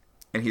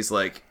 And he's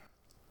like,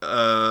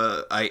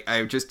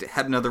 I just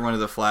had another one of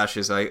the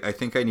flashes. I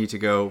think I need to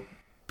go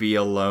be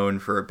alone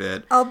for a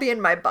bit. I'll be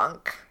in my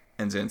bunk.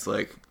 And Zen's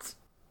like,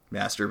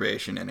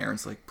 masturbation. And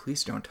Aaron's like,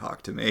 please don't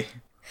talk to me.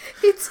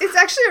 It's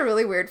actually a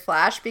really weird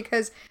flash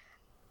because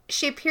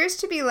she appears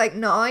to be, like,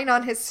 gnawing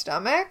on his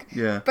stomach.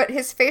 Yeah. But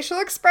his facial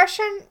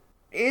expression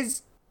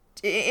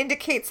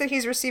indicates that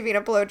he's receiving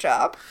a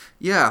blowjob.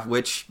 Yeah,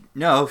 which,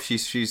 no,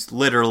 she's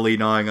literally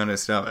gnawing on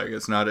his stomach.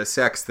 It's not a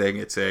sex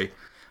thing.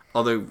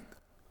 Although,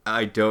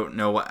 I don't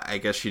know, I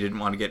guess she didn't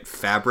want to get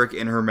fabric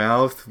in her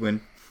mouth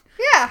when...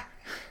 Yeah.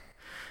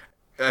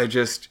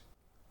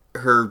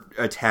 Her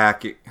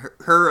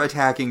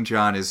attacking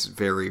John is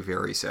very,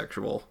 very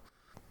sexual.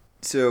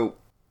 So,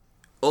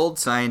 old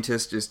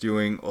scientist is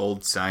doing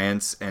old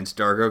science, and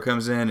Dargo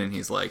comes in, and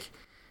he's like,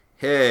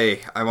 hey,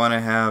 I want to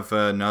have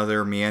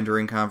another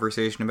meandering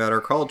conversation about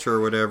our culture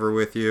or whatever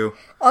with you.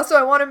 Also,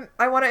 I want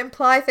to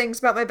imply things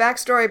about my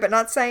backstory, but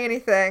not say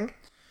anything.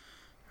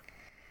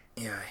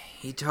 Yeah,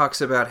 he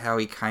talks about how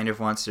he kind of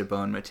wants to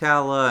bone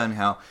Metala, and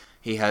how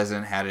he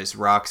hasn't had his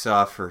rocks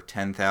off for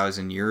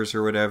 10,000 years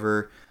or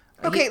whatever.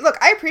 Okay, look,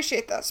 I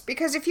appreciate this,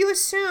 because if you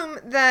assume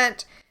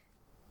that,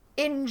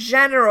 in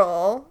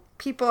general,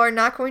 people are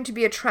not going to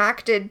be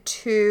attracted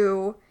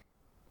to...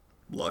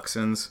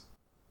 Luxons?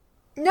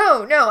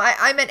 No,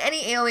 I meant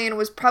any alien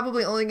was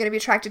probably only going to be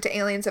attracted to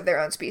aliens of their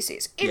own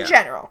species. In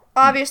general.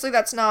 Obviously,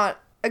 that's not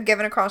a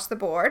given across the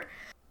board.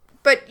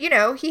 But, you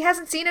know, he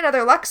hasn't seen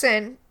another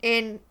Luxon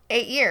in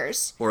 8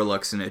 years. Or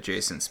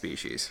Luxon-adjacent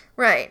species.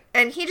 Right.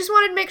 And he just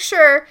wanted to make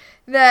sure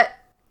that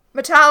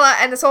Metala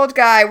and this old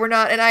guy were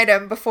not an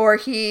item before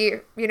he,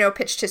 you know,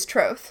 pitched his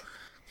troth.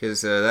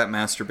 Because that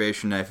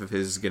masturbation knife of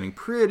his is getting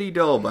pretty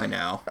dull by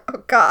now.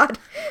 Oh, God.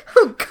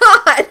 Oh,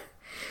 God.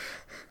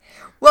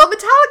 Well,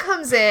 Metala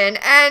comes in,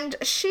 and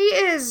she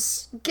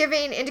is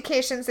giving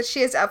indications that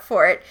she is up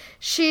for it.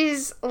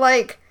 She's,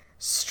 like,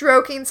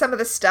 stroking some of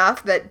the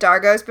stuff that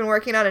Dargo's been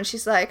working on, and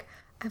she's like,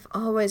 I've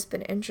always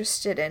been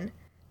interested in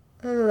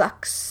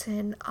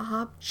Luxon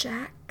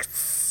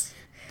objects.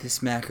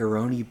 This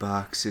macaroni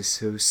box is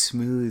so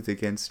smooth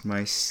against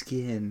my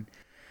skin,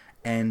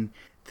 and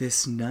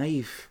this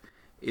knife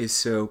is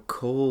so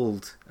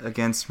cold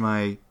against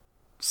my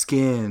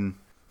skin.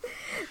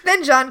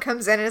 Then John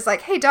comes in and is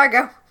like, hey,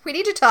 Dargo, we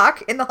need to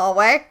talk in the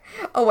hallway,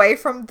 away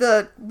from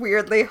the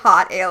weirdly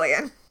hot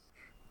alien.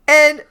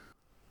 And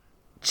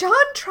John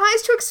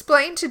tries to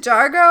explain to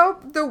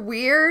Dargo the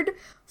weird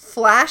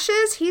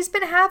flashes he's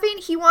been having.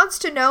 He wants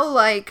to know,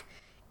 like,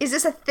 is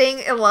this a thing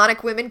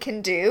Ilonic women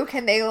can do?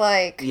 Can they,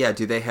 like... Yeah,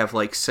 do they have,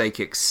 like,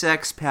 psychic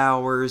sex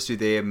powers? Do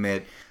they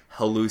emit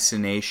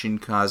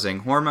hallucination-causing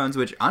hormones?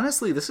 Which,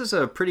 honestly, this is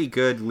a pretty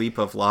good leap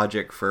of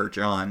logic for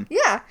John.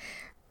 Yeah.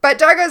 But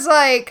Dargo's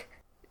like,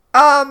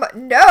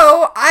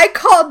 no, I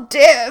called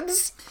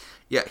dibs.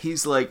 Yeah,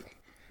 he's like,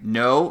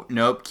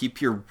 nope, keep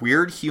your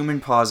weird human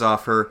paws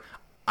off her.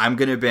 I'm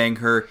gonna bang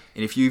her,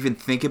 and if you even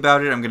think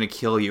about it, I'm gonna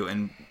kill you.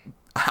 And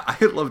I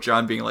love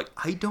John being like,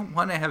 I don't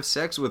want to have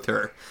sex with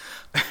her.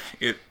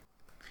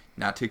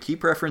 Not to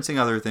keep referencing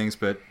other things,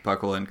 but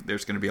buckle in,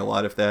 there's gonna be a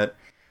lot of that.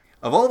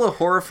 Of all the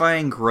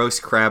horrifying, gross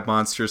crab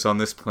monsters on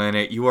this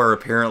planet, you are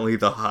apparently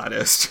the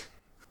hottest.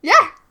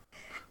 Yeah.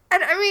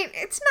 And, I mean,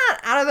 it's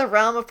not out of the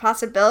realm of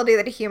possibility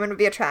that a human would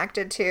be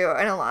attracted to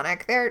an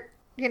Ilonic. They're,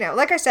 you know,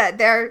 like I said,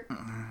 they're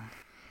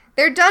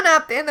done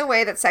up in the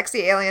way that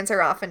sexy aliens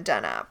are often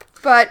done up.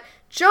 But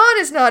John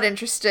is not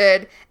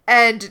interested,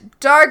 and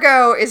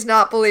Dargo is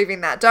not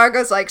believing that.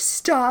 Dargo's like,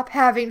 stop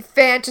having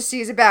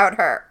fantasies about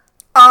her.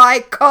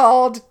 I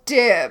called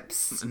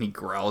dibs. And he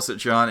growls at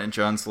John, and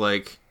John's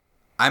like,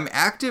 I'm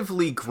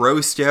actively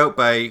grossed out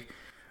by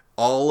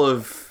all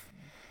of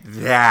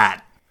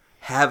that.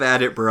 Have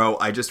at it, bro.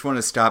 I just want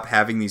to stop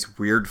having these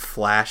weird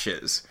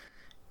flashes.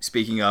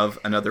 Speaking of,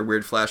 another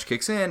weird flash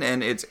kicks in,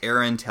 and it's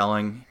Erin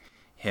telling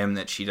him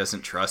that she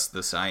doesn't trust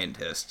the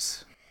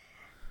scientists.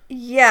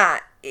 Yeah,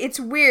 it's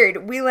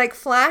weird. We, like,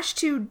 flash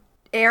to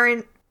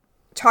Erin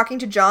talking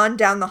to John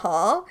down the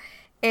hall,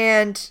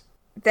 and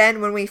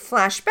then when we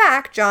flash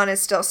back, John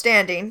is still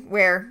standing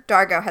where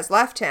Dargo has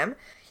left him.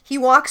 He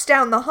walks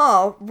down the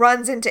hall,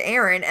 runs into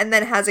Erin, and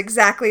then has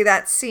exactly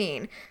that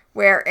scene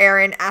where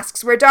Erin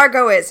asks where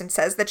Dargo is and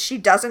says that she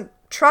doesn't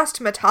trust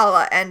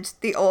Matala and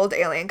the old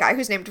alien guy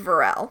who's named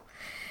Varel.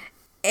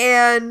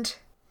 And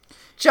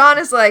John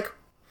is like,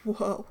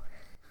 whoa,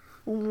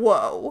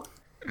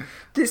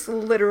 this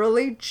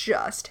literally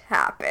just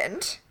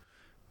happened.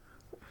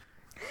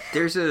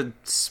 There's a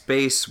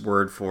space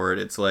word for it.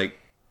 It's like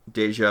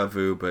deja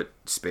vu, but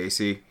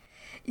spacey.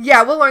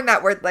 Yeah, we'll learn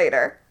that word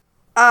later.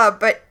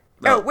 But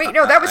that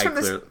was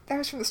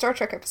from the Star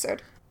Trek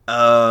episode.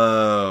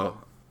 Oh.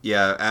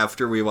 Yeah,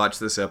 after we watched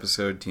this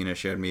episode, Tina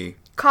showed me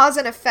Cause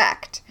and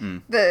Effect.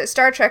 The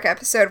Star Trek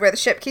episode where the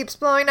ship keeps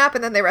blowing up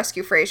and then they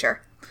rescue Frasier.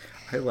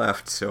 I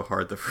laughed so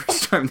hard the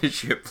first time the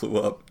ship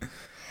blew up.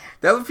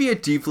 That would be a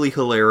deeply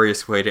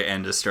hilarious way to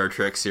end a Star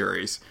Trek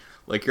series.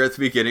 Like, you're at the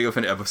beginning of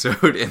an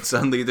episode and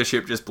suddenly the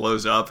ship just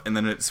blows up and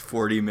then it's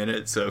 40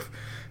 minutes of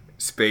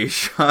space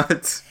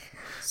shots.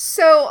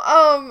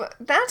 So,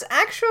 that's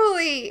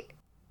actually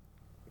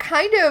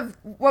kind of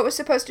what was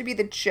supposed to be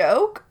the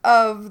joke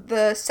of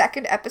the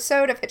second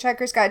episode of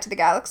Hitchhiker's Guide to the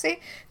Galaxy.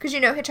 Because, you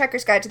know,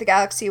 Hitchhiker's Guide to the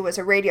Galaxy was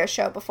a radio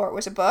show before it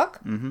was a book.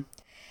 Mm-hmm.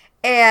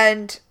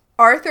 And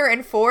Arthur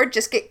and Ford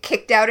just get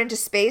kicked out into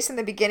space in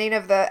the beginning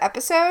of the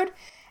episode.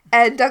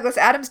 And Douglas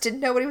Adams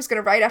didn't know what he was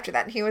going to write after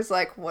that. And he was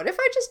like, what if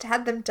I just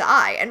had them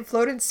die and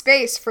float in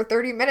space for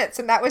 30 minutes?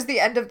 And that was the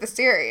end of the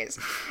series.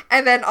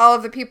 And then all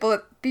of the people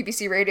at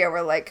BBC Radio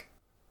were like,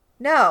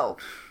 no.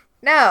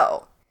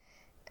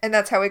 And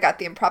that's how we got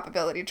the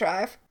Improbability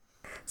Drive.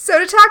 So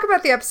to talk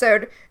about the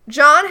episode,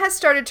 John has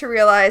started to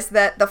realize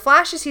that the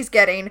flashes he's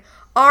getting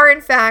are in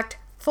fact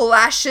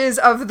flashes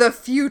of the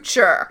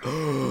future.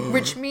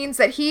 Which means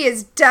that he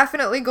is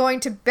definitely going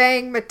to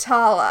bang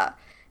Matala.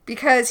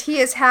 Because he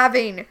is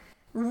having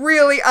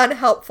really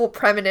unhelpful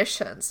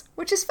premonitions.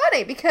 Which is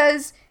funny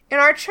because in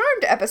our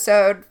Charmed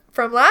episode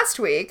from last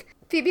week,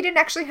 Phoebe didn't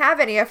actually have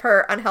any of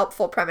her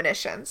unhelpful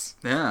premonitions.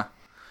 Yeah.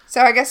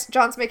 So I guess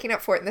John's making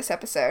up for it in this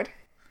episode.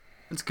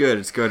 It's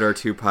good our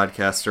two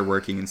podcasts are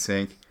working in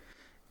sync.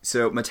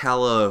 So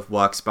Matala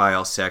walks by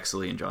all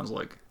sexily and John's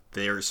like,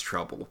 there's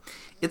trouble.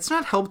 It's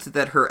not helped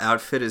that her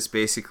outfit is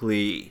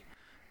basically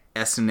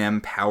S&M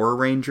Power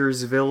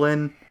Rangers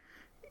villain.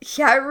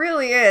 Yeah, it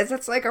really is.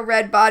 It's like a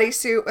red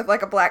bodysuit with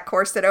like a black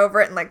corset over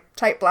it and like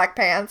tight black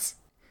pants.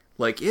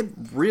 Like, it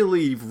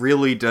really,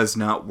 really does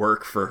not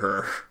work for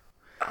her.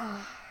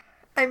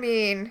 I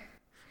mean...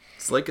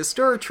 It's like a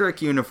Star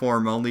Trek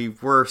uniform, only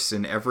worse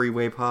in every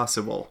way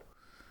possible.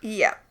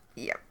 Yep.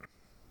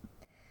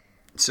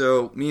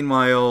 So,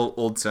 meanwhile,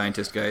 old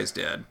scientist guy is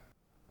dead.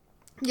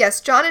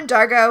 Yes, John and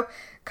Dargo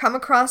come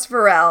across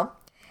Varel,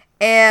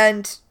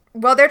 and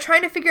while they're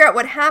trying to figure out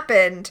what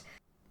happened...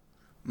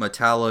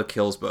 Matala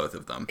kills both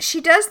of them.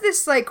 She does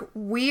this, like,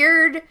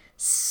 weird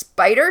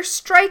spider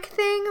strike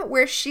thing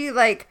where she,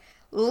 like,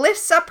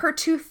 lifts up her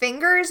two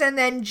fingers and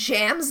then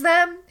jams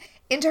them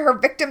into her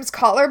victim's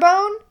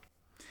collarbone.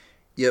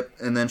 Yep,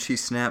 and then she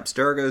snaps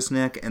Dargo's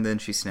neck, and then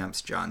she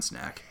snaps John's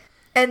neck.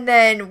 And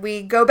then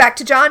we go back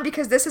to John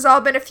because this has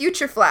all been a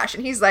future flash.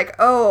 And he's like,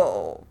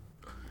 oh,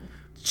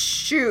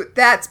 shoot,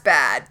 that's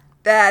bad.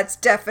 That's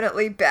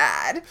definitely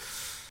bad.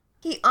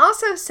 He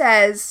also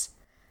says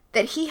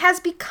that he has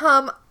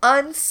become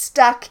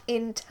unstuck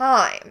in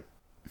time.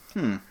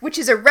 Which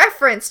is a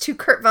reference to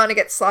Kurt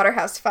Vonnegut's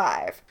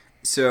Slaughterhouse-5.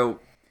 So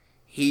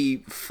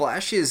he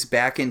flashes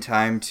back in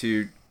time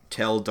to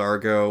tell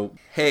Dargo,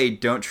 hey,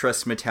 don't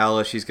trust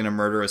Metallo, she's going to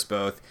murder us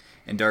both.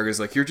 And Dargo's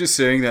like, you're just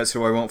saying that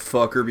so I won't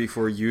fuck her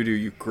before you do,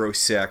 you gross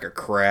sack of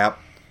crap.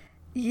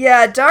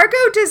 Yeah,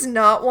 Dargo does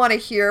not want to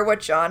hear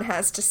what John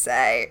has to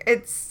say.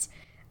 It's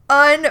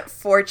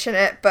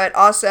unfortunate, but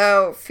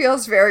also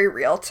feels very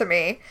real to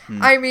me.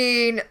 I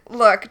mean,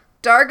 look,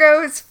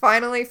 Dargo has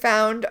finally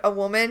found a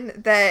woman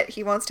that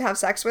he wants to have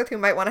sex with who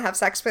might want to have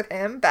sex with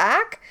him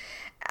back.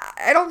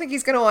 I don't think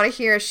he's going to want to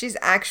hear she's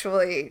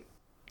actually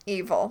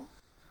evil.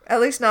 At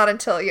least not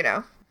until,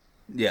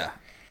 Yeah.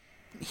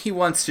 He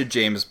wants to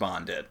James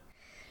Bond it.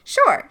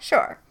 Sure.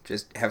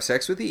 Just have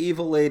sex with the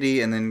evil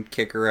lady and then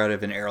kick her out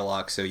of an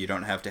airlock so you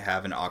don't have to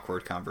have an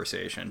awkward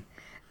conversation.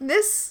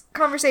 This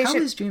conversation...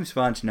 How is James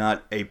Bond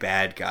not a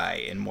bad guy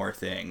in more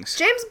things?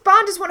 James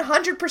Bond is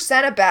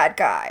 100% a bad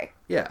guy.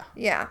 Yeah.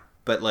 Yeah.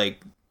 But,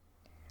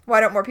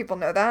 why don't more people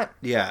know that?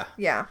 Yeah.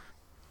 Yeah.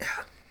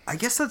 I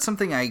guess that's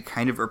something I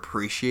kind of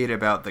appreciate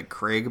about the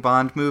Craig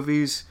Bond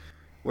movies,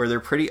 where they're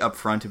pretty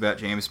upfront about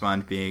James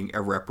Bond being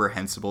a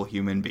reprehensible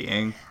human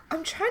being.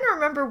 I'm trying to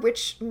remember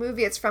which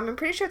movie it's from. I'm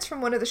pretty sure it's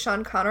from one of the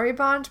Sean Connery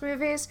Bond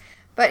movies,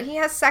 but he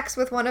has sex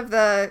with one of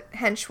the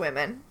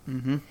henchwomen.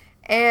 Mm-hmm.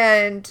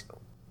 And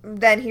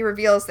then he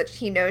reveals that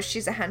he knows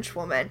she's a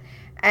henchwoman.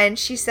 And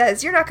she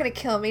says, you're not going to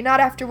kill me, not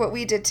after what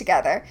we did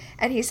together.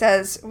 And he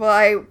says, well,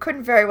 I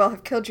couldn't very well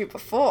have killed you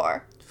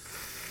before.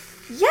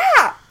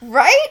 Yeah,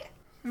 right?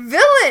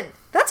 Villain.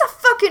 That's a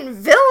fucking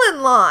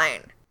villain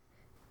line.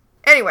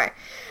 Anyway,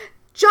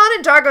 John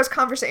and Dargo's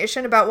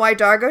conversation about why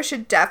Dargo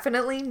should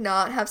definitely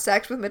not have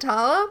sex with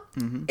Metallo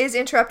is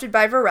interrupted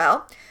by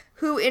Varel,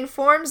 who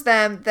informs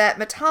them that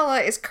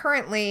Metallo is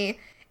currently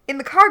in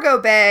the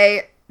cargo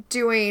bay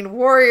doing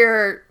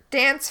warrior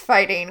dance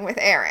fighting with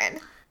Aaron.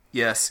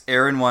 Yes,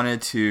 Aaron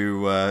wanted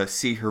to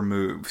see her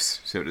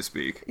moves, so to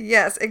speak.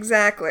 Yes,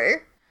 exactly.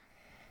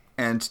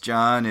 And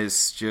John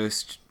is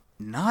just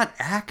not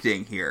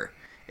acting here.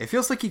 It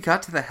feels like he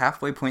got to the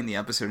halfway point in the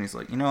episode and he's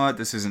like, you know what,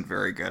 this isn't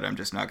very good. I'm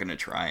just not going to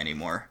try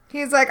anymore.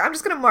 He's like, I'm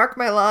just going to mark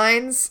my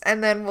lines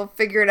and then we'll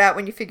figure it out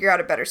when you figure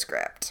out a better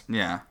script.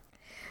 Yeah.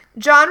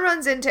 John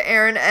runs into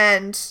Aaron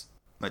and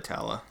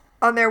Metallo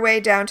on their way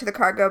down to the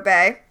cargo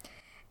bay.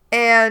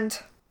 And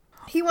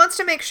he wants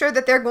to make sure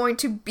that they're going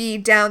to be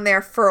down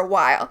there for a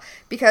while.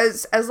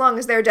 Because as long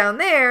as they're down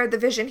there, the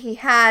vision he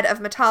had of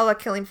Metallo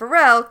killing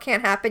Varel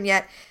can't happen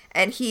yet.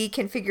 And he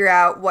can figure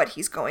out what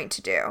he's going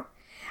to do.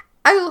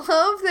 I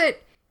love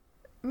that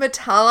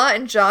Metallo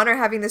and John are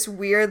having this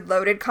weird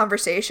loaded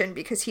conversation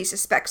because he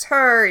suspects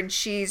her and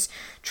she's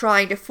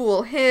trying to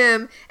fool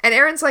him. And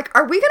Aaron's like,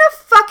 are we gonna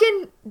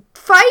fucking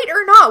fight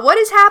or not? What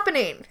is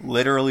happening?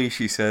 Literally,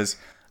 she says,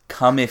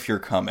 come if you're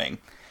coming.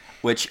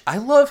 Which, I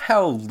love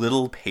how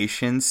little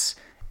patience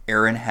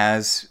Aaron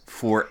has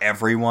for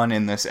everyone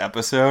in this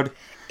episode.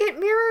 It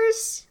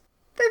mirrors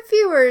the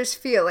viewer's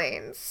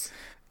feelings.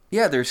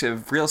 Yeah, there's a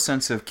real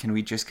sense of, can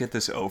we just get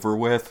this over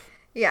with?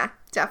 Yeah,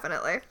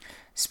 definitely.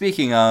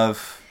 Speaking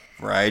of,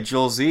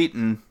 Rigel's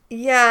eaten.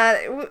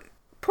 Yeah,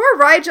 poor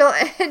Rigel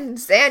and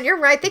Zan, you're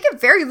right. They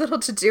get very little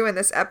to do in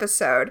this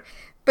episode.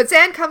 But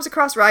Zan comes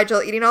across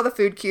Rigel eating all the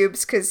food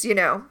cubes because,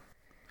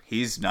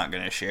 he's not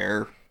going to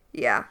share.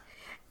 Yeah.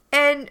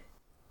 And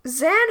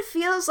Zan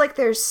feels like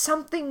there's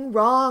something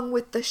wrong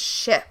with the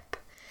ship.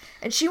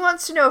 And she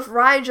wants to know if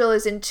Rigel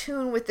is in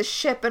tune with the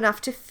ship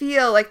enough to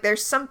feel like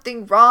there's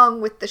something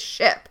wrong with the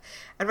ship.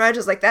 And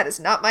Rigel's like, that is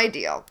not my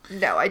deal.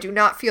 No, I do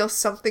not feel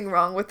something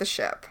wrong with the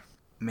ship.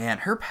 Man,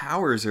 her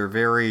powers are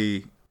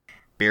very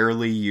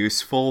barely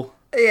useful.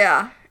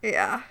 Yeah.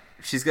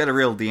 She's got a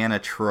real Deanna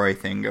Troi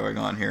thing going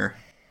on here.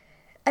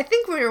 I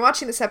think when we were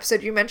watching this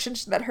episode, you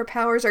mentioned that her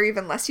powers are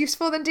even less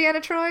useful than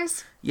Deanna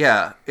Troi's.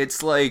 Yeah,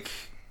 it's like...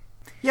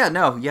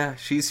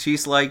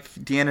 she's like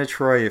Deanna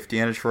Troi if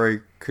Deanna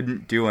Troi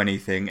couldn't do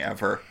anything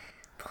ever.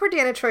 Poor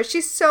Deanna Troi.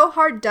 She's so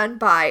hard done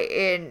by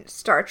in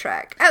Star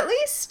Trek. At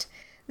least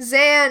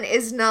Zan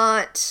is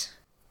not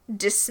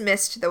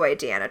dismissed the way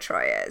Deanna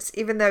Troi is.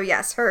 Even though,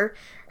 yes, her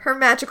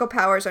magical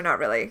powers are not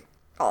really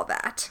all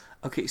that.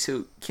 Okay,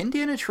 so can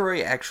Deanna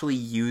Troi actually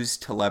use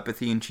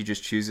telepathy and she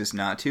just chooses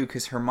not to?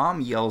 Because her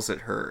mom yells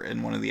at her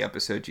in one of the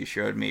episodes you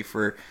showed me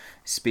for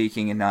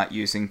speaking and not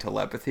using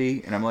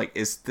telepathy. And I'm like,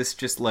 is this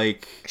just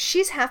like...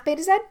 She's half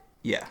Betazoid?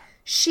 Yeah.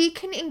 She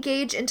can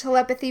engage in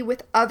telepathy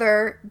with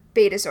other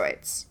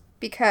Betazoids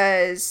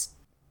because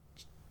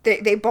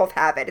they both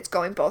have it. It's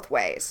going both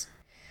ways.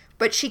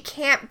 But she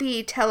can't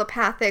be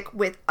telepathic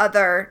with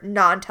other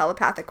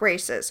non-telepathic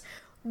races.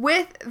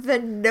 With the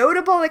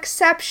notable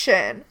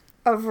exception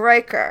of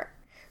Riker,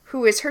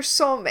 who is her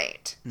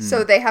soulmate.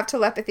 So they have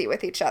telepathy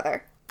with each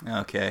other.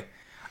 Okay.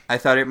 I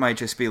thought it might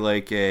just be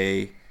like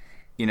a,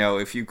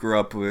 if you grew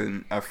up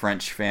with a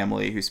French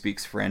family who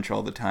speaks French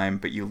all the time,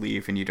 but you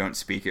leave and you don't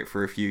speak it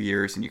for a few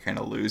years and you kind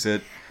of lose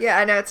it. Yeah,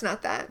 I know, it's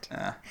not that.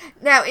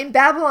 Now, in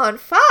Babylon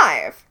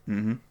 5,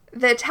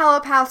 the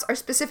telepaths are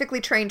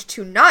specifically trained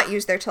to not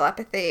use their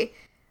telepathy,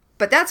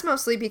 but that's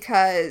mostly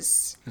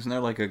because... Isn't there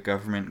like a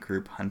government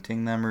group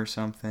hunting them or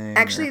something?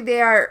 Actually,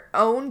 they are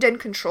owned and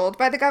controlled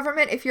by the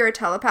government. If you're a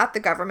telepath, the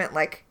government,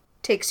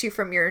 takes you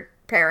from your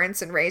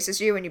parents and raises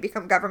you and you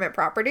become government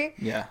property.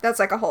 Yeah. That's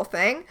a whole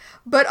thing.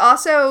 But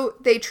also,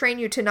 they train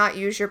you to not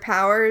use your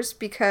powers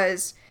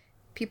because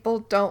people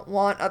don't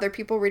want other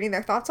people reading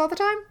their thoughts all the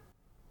time.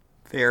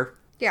 Fair.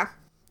 Yeah.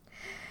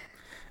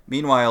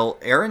 Meanwhile,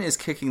 Aaron is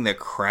kicking the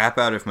crap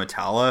out of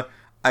Metalla.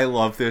 I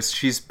love this.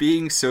 She's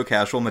being so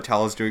casual.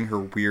 Metalla's doing her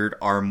weird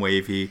arm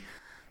wavy,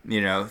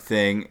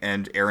 thing,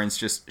 and Aaron's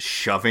just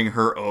shoving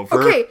her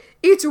over. Okay,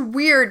 it's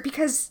weird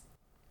because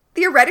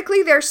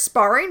theoretically they're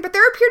sparring, but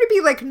there appear to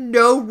be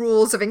no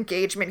rules of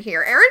engagement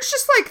here. Aaron's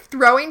just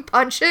throwing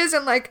punches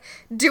and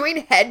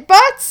doing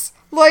headbutts.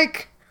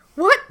 What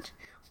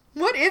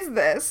is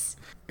this?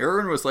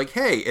 Aaron was like,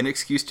 hey, an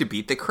excuse to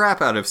beat the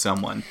crap out of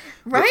someone.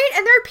 Right?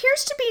 And there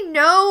appears to be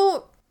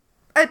no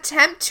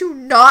attempt to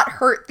not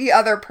hurt the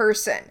other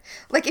person.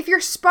 If you're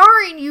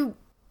sparring, you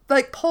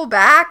pull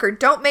back or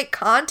don't make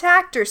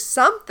contact or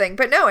something.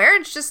 But no,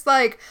 Aaron's just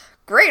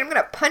great, I'm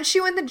gonna punch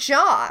you in the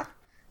jaw.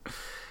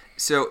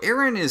 So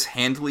Aaron is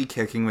handily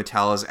kicking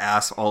Metalla's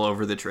ass all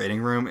over the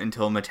training room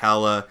until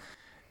Metalla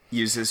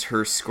uses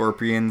her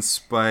scorpion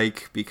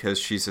spike, because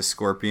she's a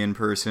scorpion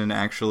person,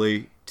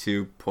 actually,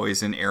 to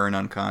poison Aaron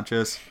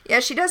unconscious. Yeah,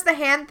 she does the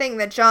hand thing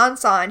that John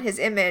saw in his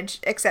image,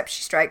 except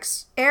she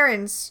strikes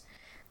Aaron's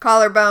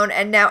collarbone,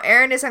 and now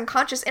Aaron is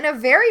unconscious in a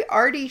very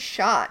arty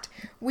shot.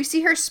 We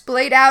see her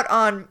splayed out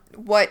on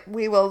what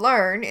we will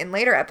learn in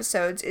later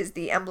episodes is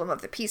the emblem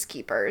of the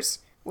Peacekeepers,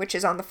 which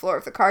is on the floor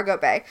of the cargo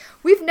bay.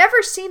 We've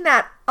never seen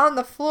that on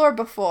the floor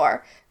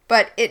before,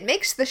 but it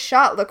makes the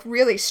shot look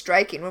really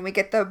striking when we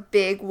get the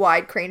big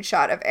wide crane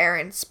shot of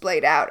Aaron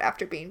splayed out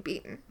after being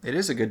beaten. It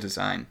is a good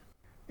design.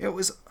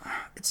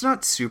 It's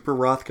not super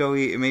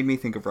Rothko-y. It made me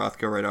think of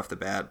Rothko right off the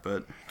bat,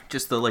 but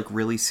just the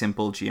really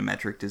simple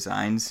geometric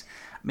designs.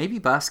 Maybe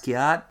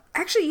Basquiat.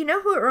 Actually, you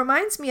know who it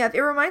reminds me of? It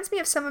reminds me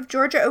of some of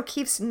Georgia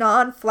O'Keeffe's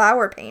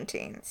non-flower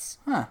paintings.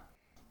 Huh.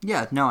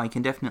 Yeah, no, I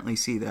can definitely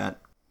see that.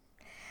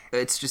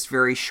 It's just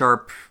very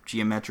sharp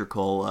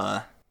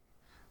geometrical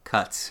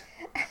cuts.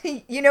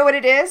 You know what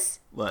it is?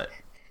 What?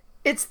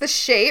 It's the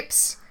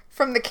shapes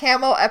from the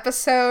camel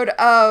episode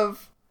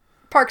of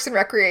Parks and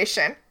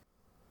Recreation.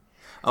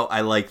 Oh,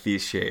 I like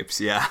these shapes,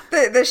 yeah.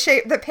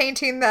 The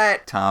painting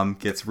that Tom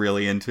gets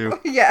really into.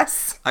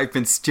 Yes. I've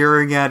been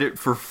staring at it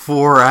for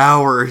 4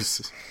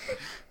 hours.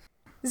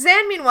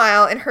 Zan,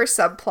 meanwhile, in her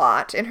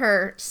subplot, in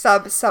her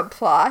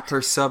subplot. Her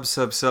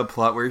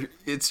subplot, where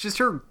it's just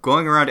her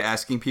going around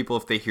asking people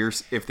if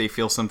they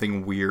feel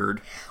something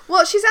weird.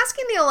 Well, she's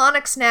asking the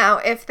Alonics now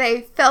if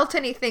they felt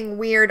anything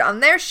weird on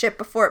their ship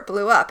before it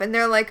blew up. And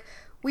they're like,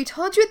 we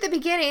told you at the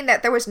beginning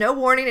that there was no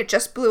warning, it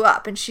just blew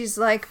up. And she's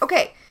like,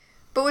 okay,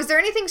 but was there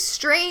anything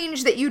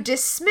strange that you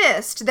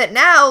dismissed that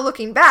now,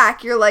 looking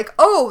back, you're like,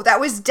 oh, that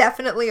was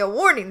definitely a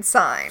warning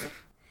sign?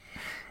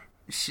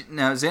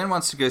 Now, Zan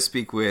wants to go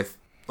speak with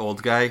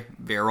old guy,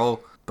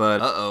 Beryl, but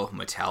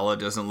Metalla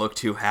doesn't look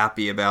too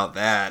happy about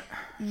that.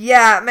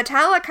 Yeah,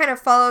 Metalla kind of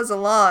follows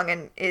along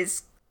and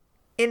is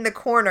in the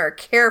corner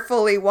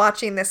carefully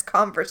watching this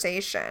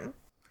conversation.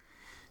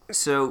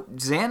 So,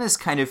 Zan has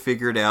kind of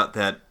figured out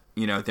that,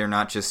 they're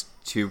not just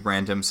two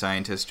random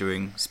scientists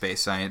doing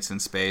space science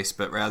in space,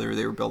 but rather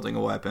they were building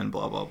a weapon,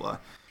 blah, blah, blah.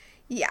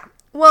 Yeah.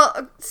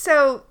 Well,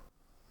 so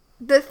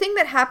the thing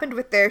that happened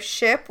with their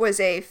ship was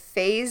a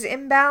phase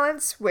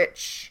imbalance,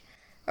 which,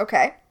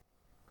 okay.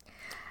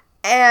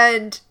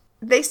 And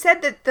they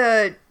said that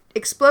the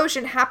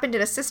explosion happened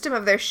in a system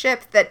of their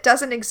ship that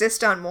doesn't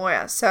exist on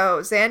Moya,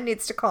 so Zan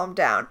needs to calm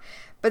down.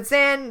 But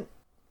Zan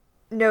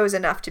knows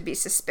enough to be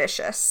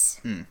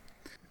suspicious.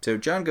 So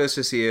John goes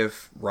to see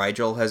if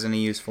Rigel has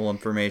any useful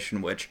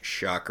information, which,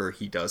 shocker,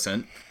 he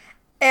doesn't.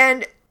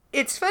 And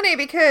it's funny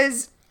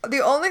because the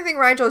only thing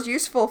Rigel's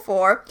useful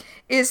for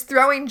is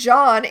throwing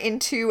John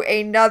into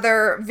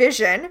another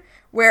vision,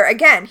 where,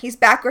 again, he's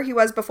back where he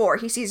was before.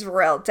 He sees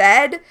Varel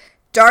dead.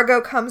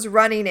 Dargo comes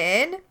running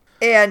in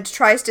and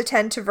tries to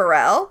tend to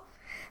Varel.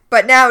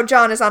 But now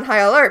John is on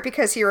high alert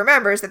because he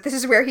remembers that this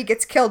is where he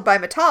gets killed by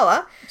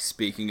Metalla.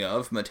 Speaking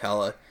of,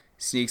 Metalla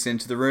sneaks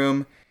into the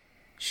room.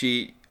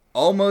 She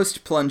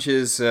almost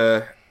plunges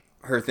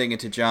her thing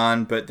into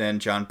John, but then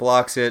John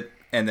blocks it,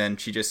 and then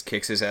she just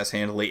kicks his ass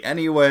handily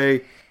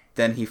anyway.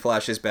 Then he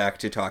flashes back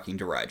to talking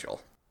to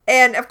Rigel.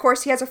 And, of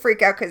course, he has a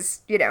freak out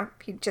because,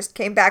 he just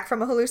came back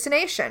from a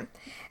hallucination.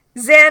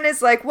 Zan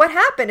is like, what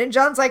happened? And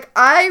John's like,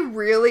 I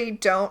really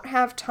don't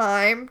have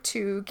time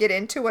to get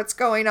into what's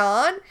going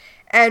on,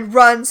 and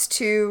runs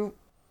to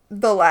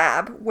the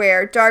lab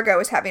where Dargo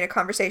is having a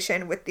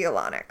conversation with the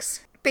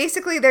Alonics.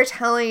 Basically, they're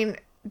telling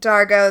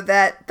Dargo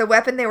that the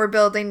weapon they were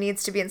building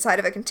needs to be inside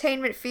of a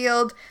containment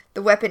field.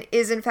 The weapon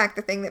is, in fact,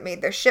 the thing that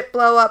made their ship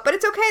blow up. But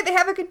it's okay. They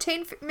have a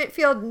containment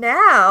field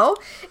now.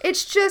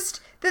 It's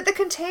just that the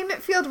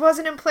containment field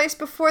wasn't in place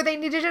before they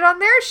needed it on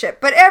their ship.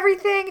 But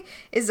everything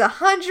is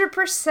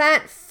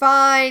 100%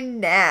 fine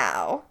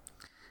now.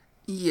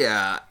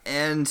 Yeah,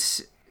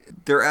 and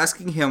they're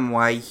asking him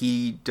why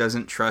he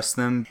doesn't trust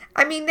them.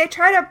 I mean, they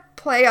try to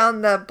play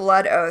on the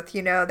blood oath,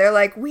 you know. They're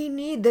like, we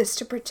need this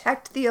to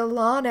protect the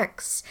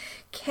Alonics.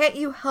 Can't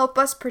you help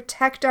us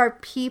protect our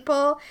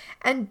people?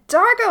 And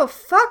Dargo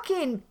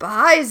fucking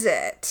buys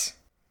it.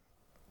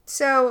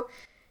 So,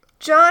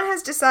 John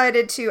has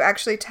decided to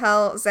actually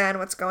tell Zan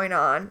what's going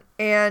on.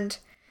 And,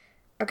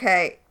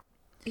 okay,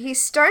 he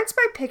starts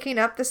by picking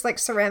up this, like,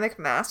 ceramic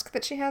mask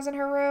that she has in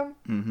her room.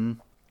 Mm-hmm.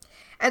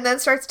 And then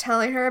starts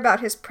telling her about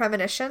his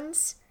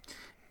premonitions.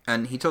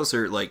 And he tells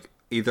her, like,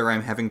 either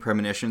I'm having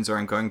premonitions or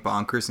I'm going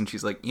bonkers. And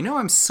she's like, you know,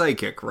 I'm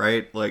psychic,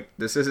 right? Like,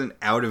 this isn't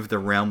out of the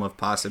realm of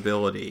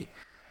possibility.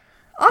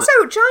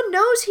 Also, John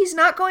knows he's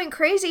not going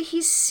crazy.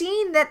 He's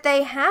seen that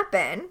they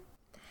happen.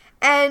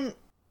 And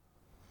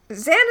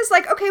Zan is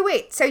like, okay,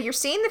 wait, so you're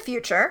seeing the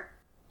future.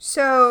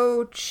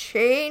 So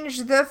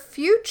change the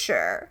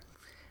future.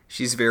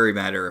 She's very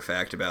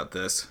matter-of-fact about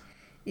this.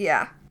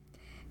 Yeah.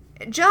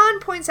 John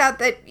points out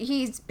that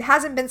he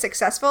hasn't been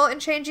successful in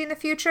changing the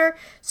future,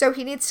 so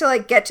he needs to,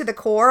 like, get to the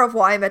core of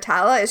why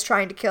Metalla is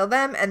trying to kill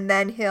them, and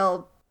then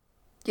he'll,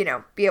 you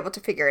know, be able to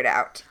figure it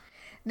out.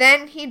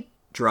 Then he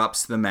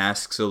drops the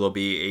mask, so there'll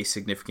be a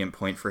significant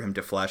point for him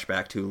to flash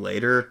back to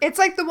later. It's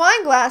like the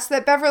wine glass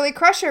that Beverly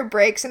Crusher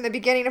breaks in the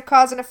beginning of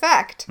Cause and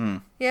Effect.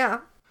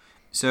 Yeah.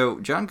 So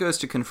John goes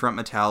to confront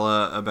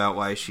Metalla about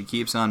why she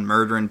keeps on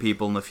murdering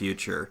people in the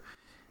future.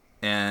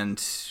 And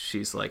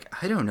she's like,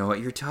 I don't know what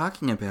you're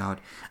talking about.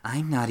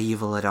 I'm not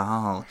evil at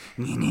all.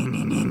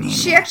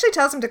 She actually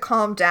tells him to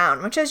calm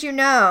down, which, as you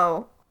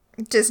know,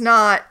 does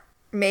not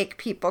make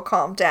people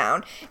calm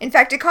down. In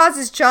fact, it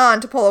causes John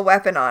to pull a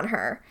weapon on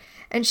her.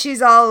 And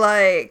she's all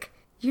like,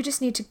 you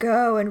just need to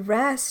go and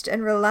rest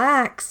and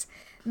relax.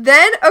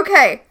 Then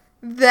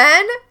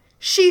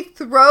she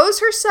throws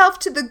herself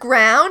to the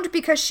ground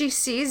because she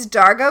sees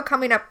Dargo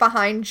coming up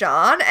behind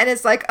John and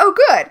is like, oh,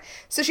 good.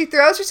 So she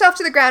throws herself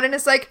to the ground and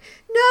is like,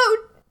 no,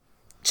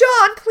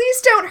 John, please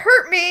don't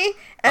hurt me.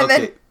 And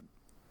then.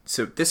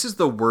 So this is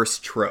the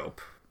worst trope,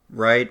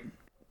 right?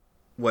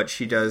 What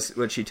she tells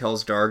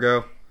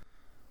Dargo?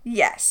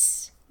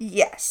 Yes.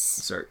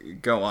 Sorry,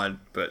 go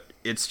on, but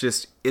it's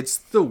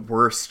the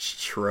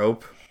worst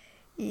trope.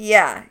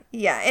 Yeah.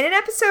 In an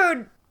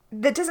episode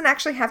that doesn't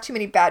actually have too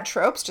many bad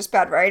tropes, just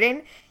bad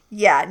writing.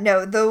 Yeah,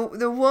 no,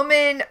 the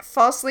woman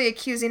falsely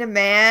accusing a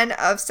man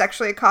of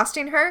sexually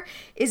accosting her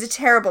is a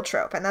terrible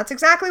trope, and that's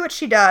exactly what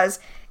she does,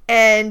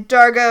 and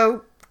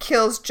Dargo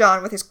kills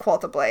John with his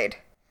Qualta blade.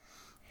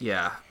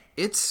 Yeah,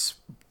 it's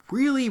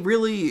really,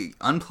 really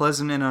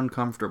unpleasant and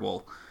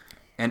uncomfortable.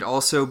 And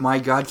also, my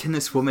God, can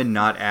this woman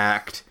not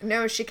act?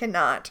 No, she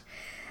cannot.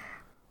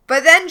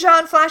 But then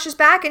John flashes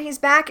back, and he's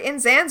back in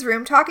Zan's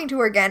room talking to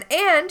her again,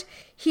 and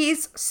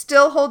he's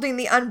still holding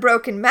the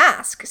unbroken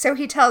mask. So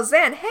he tells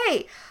Zan,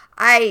 hey,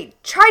 I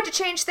tried to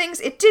change things,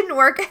 it didn't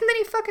work, and then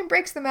he fucking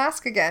breaks the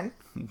mask again.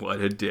 What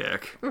a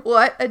dick.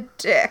 What a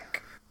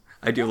dick.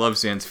 I do love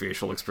Zan's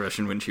facial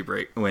expression when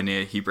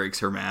he breaks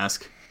her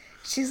mask.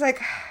 She's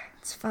like,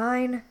 it's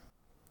fine.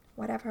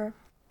 Whatever.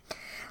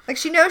 Like,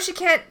 she knows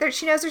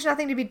she knows there's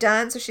nothing to be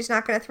done, so she's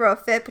not going to throw a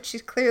fit, but she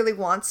clearly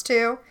wants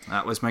to.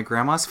 That was my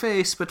grandma's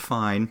face, but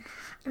fine.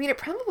 I mean, it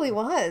probably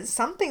was.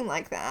 Something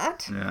like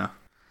that. Yeah.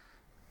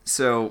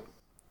 So,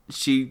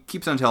 she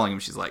keeps on telling him,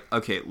 she's like,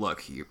 okay,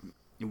 look,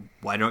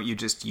 why don't you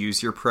just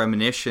use your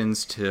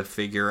premonitions to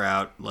figure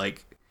out,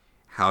 like,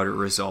 how to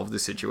resolve the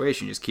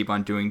situation? Just keep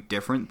on doing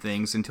different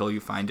things until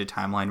you find a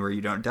timeline where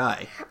you don't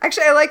die.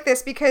 Actually, I like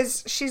this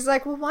because she's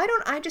like, well, why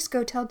don't I just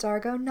go tell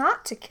Dargo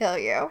not to kill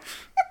you?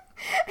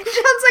 And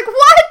John's like,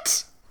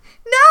 what?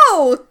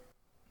 No!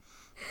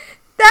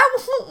 That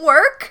won't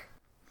work.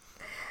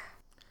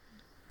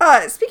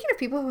 Speaking of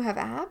people who have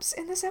abs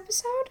in this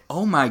episode.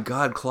 Oh my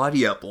God,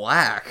 Claudia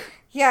Black.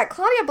 Yeah,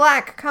 Claudia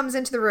Black comes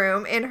into the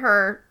room in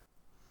her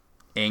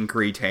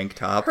angry tank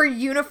top. Her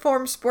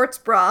uniform sports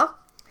bra.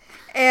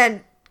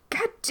 And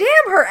god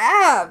damn her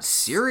abs.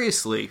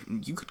 Seriously,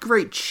 you could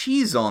grate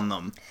cheese on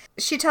them.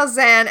 She tells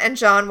Zan and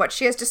John what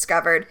she has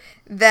discovered,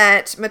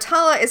 that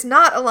Metalla is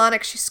not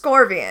Alonic, she's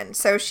Scorvian.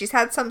 So she's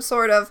had some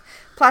sort of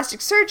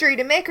plastic surgery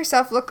to make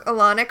herself look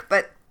Alonic,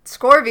 but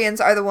Scorvians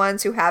are the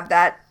ones who have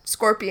that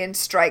Scorpion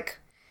Strike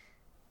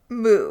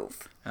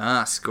move.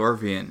 Ah,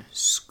 Scorpion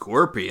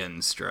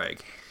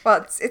Strike.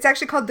 Well, it's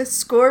actually called the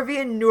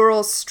Scorvian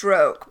Neural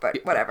Stroke, but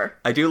whatever.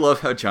 I do love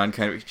how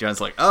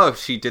John's like, oh,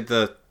 she did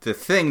the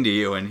thing to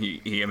you, and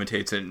he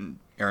imitates it, and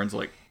Aaron's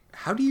like,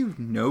 how do you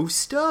know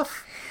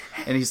stuff?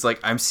 And he's like,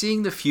 I'm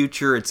seeing the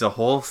future, it's a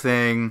whole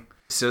thing.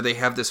 So they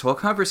have this whole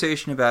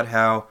conversation about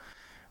how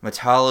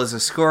Metalla is a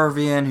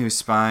Scorvian who's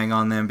spying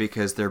on them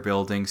because they're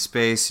building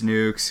space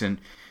nukes, and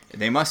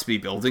They must be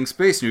building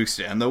space nukes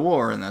to end the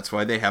war, and that's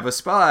why they have a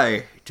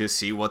spy to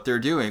see what they're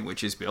doing,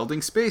 which is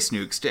building space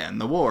nukes to end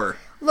the war.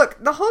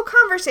 Look, the whole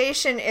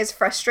conversation is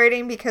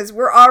frustrating because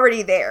we're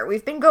already there.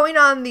 We've been going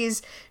on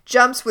these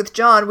jumps with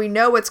John. We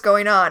know what's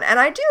going on. And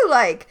I do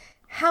like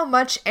how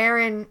much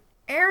Aaron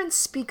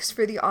speaks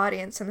for the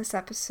audience in this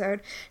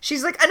episode.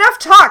 She's like, enough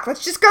talk.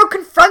 Let's just go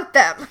confront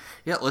them.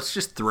 Yeah, let's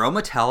just throw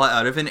Metalla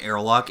out of an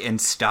airlock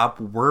and stop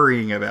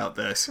worrying about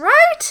this.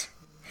 Right?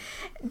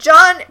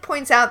 John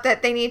points out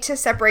that they need to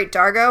separate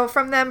Dargo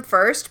from them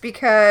first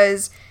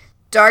because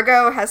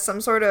Dargo has some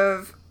sort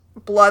of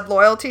blood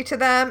loyalty to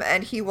them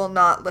and he will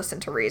not listen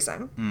to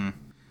reason.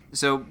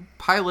 So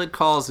Pilot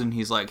calls and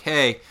he's like,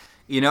 hey,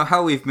 you know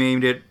how we've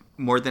made it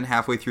more than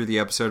halfway through the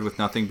episode with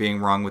nothing being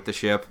wrong with the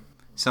ship?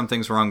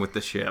 Something's wrong with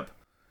the ship.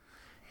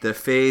 The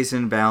phase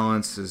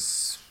imbalance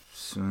is...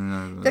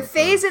 The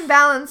phase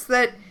imbalance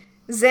that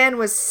Zan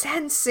was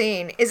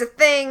sensing is a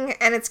thing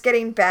and it's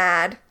getting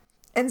bad.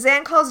 And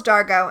Zan calls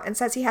Dargo and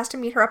says he has to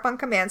meet her up on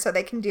command so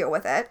they can deal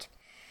with it.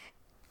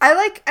 I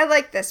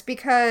like this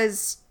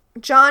because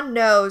John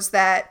knows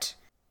that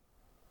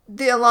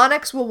the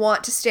Alonics will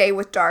want to stay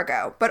with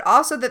Dargo, but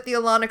also that the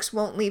Alonics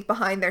won't leave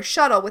behind their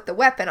shuttle with the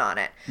weapon on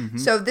it. Mm-hmm.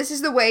 So this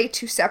is the way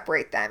to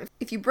separate them.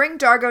 If you bring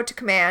Dargo to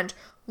command,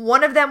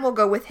 one of them will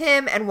go with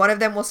him and one of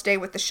them will stay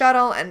with the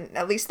shuttle, and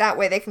at least that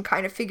way they can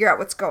kind of figure out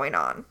what's going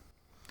on.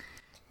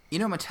 You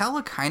know,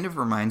 Metalla kind of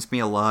reminds me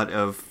a lot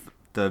of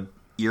the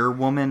ear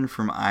woman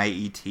from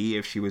IET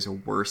if she was a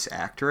worse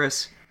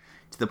actress,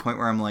 to the point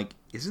where I'm like,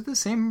 is it the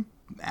same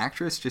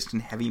actress just in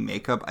heavy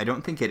makeup? I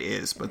don't think it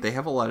is, but they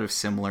have a lot of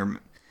similar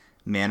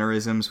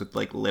mannerisms with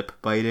like lip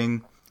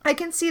biting. I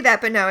can see that,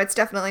 but no, it's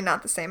definitely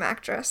not the same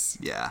actress.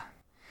 Yeah.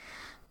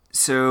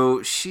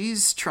 So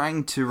she's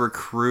trying to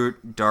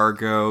recruit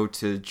Dargo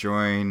to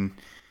join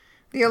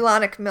the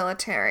Alonic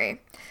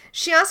military.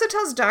 She also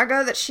tells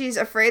Dargo that she's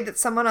afraid that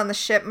someone on the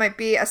ship might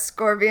be a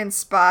Scorvian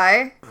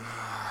spy.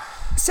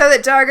 So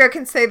that Dargo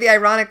can say the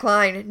ironic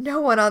line,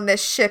 no one on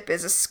this ship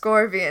is a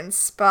Scorvian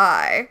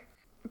spy.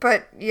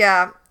 But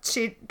yeah,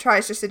 she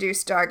tries to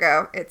seduce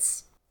Dargo.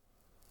 It's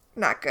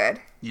not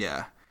good.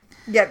 Yeah.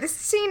 Yeah, this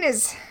scene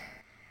is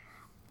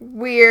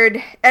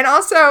weird. And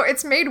also,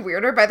 it's made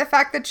weirder by the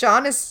fact that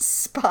John is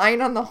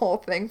spying on the whole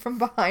thing from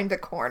behind the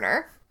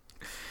corner.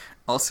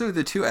 Also,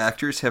 the two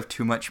actors have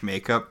too much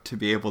makeup to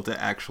be able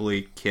to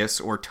actually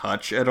kiss or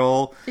touch at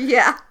all.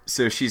 Yeah.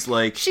 So she's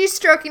like... She's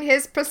stroking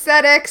his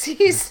prosthetics.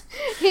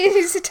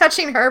 He's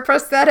touching her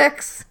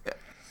prosthetics.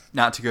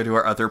 Not to go to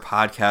our other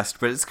podcast,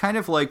 but it's kind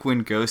of like when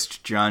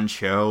Ghost John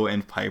Cho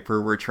and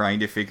Piper were trying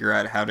to figure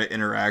out how to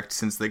interact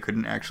since they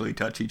couldn't actually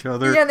touch each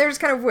other. Yeah, they're just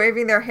kind of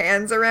waving their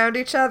hands around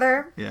each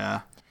other.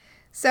 Yeah.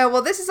 So,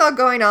 while this is all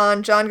going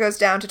on, John goes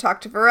down to talk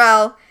to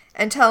Varel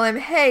and tell him,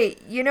 hey,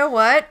 you know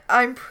what?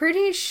 I'm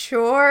pretty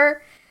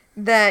sure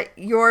that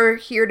you're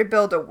here to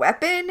build a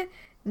weapon,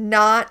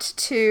 not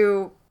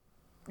to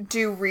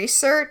do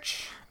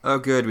research. Oh,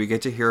 good. We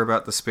get to hear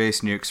about the space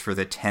nukes for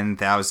the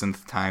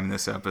 10,000th time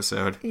this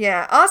episode.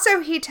 Yeah. Also,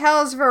 he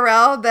tells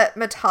Varel that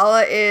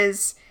Metalla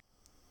is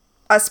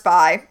a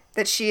spy,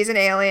 that she is an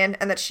alien,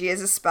 and that she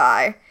is a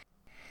spy.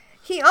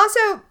 He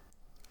also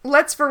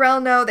lets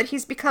Varel know that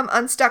he's become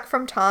unstuck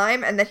from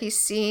time and that he's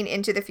seen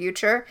into the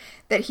future,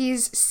 that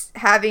he's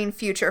having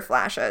future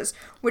flashes,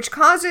 which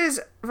causes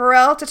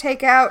Varel to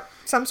take out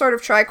some sort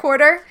of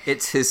tricorder.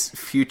 It's his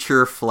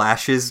future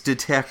flashes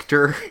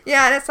detector.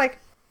 Yeah, and it's like,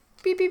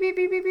 beep, beep, beep,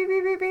 beep, beep, beep,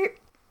 beep, beep.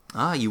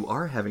 Ah, you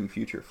are having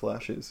future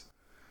flashes.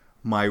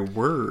 My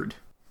word.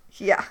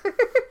 Yeah.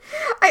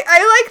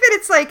 I like that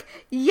it's like,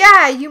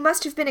 yeah, you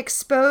must have been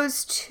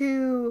exposed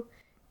to,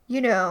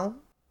 you know,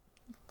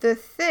 the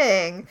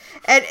thing.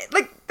 And,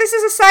 like, this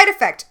is a side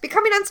effect.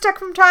 Becoming unstuck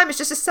from time is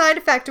just a side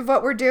effect of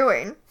what we're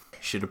doing.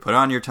 Should have put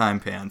on your time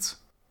pants.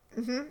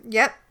 Mm-hmm.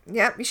 Yep.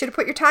 You should have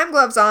put your time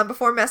gloves on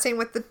before messing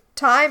with the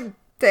time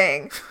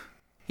thing.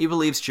 He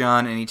believes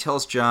John, and he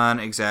tells John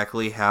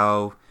exactly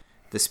how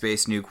the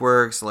space nuke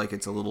works, like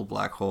it's a little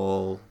black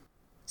hole.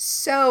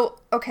 So,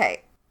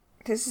 okay.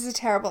 This is a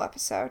terrible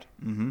episode.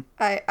 Mm-hmm.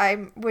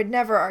 I would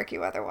never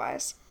argue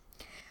otherwise.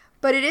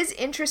 But it is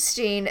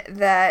interesting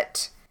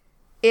that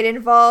it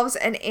involves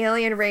an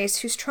alien race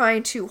who's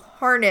trying to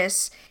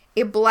harness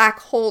a black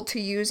hole to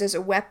use as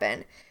a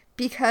weapon.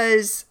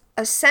 Because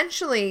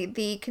essentially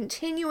the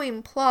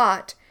continuing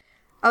plot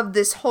of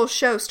this whole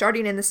show,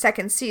 starting in the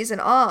second season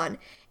on,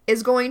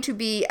 is going to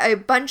be a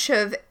bunch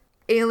of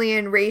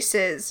alien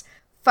races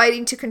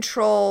fighting to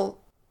control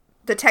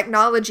the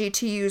technology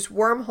to use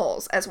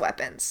wormholes as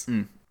weapons.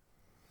 Mm.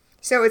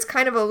 So it's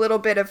kind of a little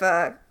bit of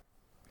a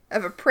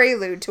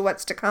prelude to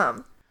what's to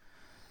come.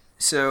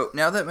 So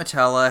now that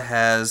Metalla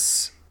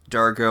has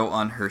Dargo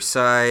on her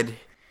side,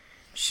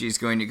 she's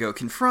going to go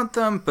confront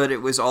them, but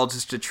it was all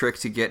just a trick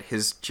to get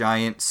his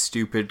giant,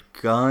 stupid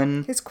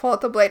gun. His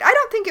Qualta blade. I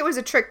don't think it was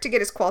a trick to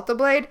get his Qualta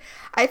blade.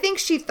 I think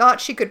she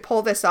thought she could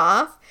pull this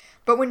off,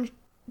 but when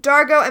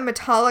Dargo and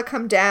Metalla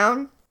come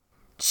down,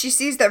 she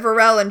sees that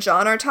Varel and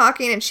John are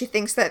talking, and she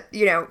thinks that,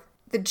 you know,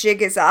 the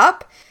jig is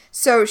up.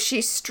 So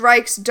she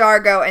strikes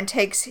Dargo and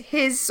takes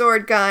his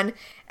sword gun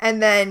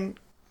and then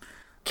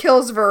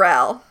kills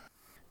Varel.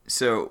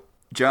 So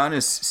John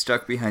is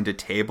stuck behind a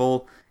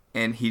table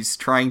and he's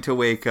trying to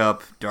wake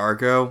up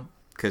Dargo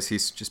because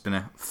he's just been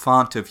a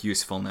font of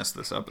usefulness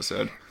this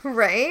episode.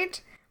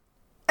 Right?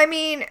 I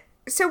mean,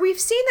 so we've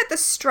seen that the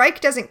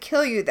strike doesn't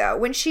kill you, though.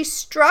 When she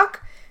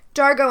struck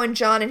Dargo and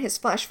John in his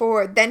flash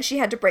forward, then she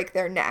had to break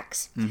their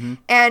necks. Mm-hmm.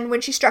 And when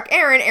she struck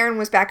Aaron, Aaron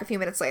was back a few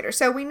minutes later.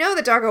 So we know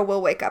that Dargo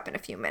will wake up in a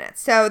few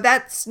minutes. So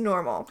that's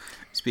normal.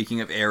 Speaking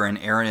of Aaron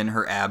and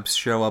her abs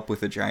show up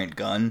with a giant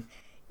gun.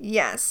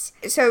 Yes.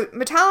 So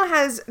Matala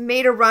has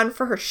made a run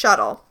for her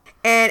shuttle.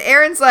 And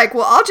Aaron's like,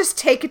 well, I'll just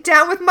take it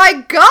down with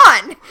my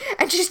gun.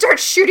 And she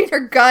starts shooting her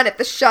gun at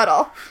the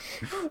shuttle,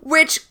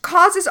 which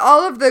causes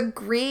all of the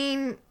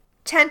green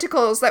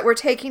tentacles that were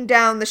taking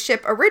down the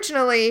ship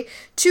originally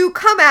to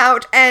come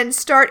out and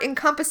start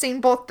encompassing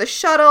both the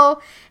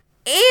shuttle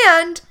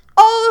and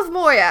all of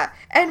Moya.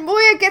 And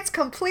Moya gets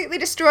completely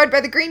destroyed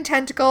by the green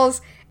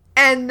tentacles.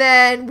 And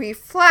then we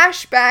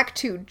flash back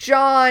to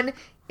John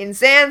in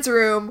Zan's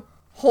room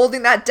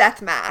holding that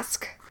death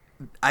mask.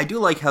 I do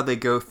like how they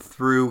go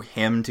through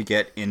him to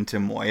get into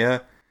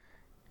Moya.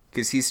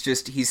 Because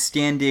he's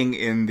standing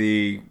in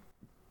the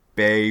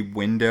bay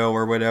window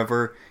or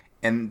whatever,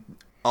 and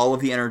all of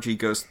the energy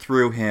goes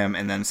through him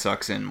and then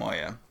sucks in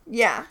Moya.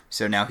 Yeah.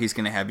 So now he's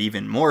going to have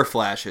even more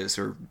flashes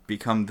or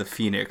become the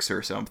Phoenix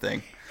or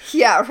something.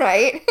 Yeah,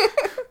 right?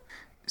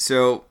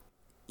 So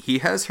he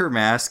has her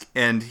mask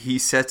and he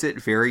sets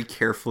it very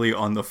carefully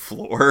on the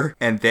floor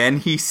and then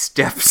he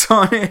steps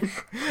on it.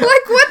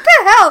 Like, what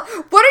the hell?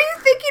 What are you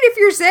thinking if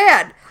you're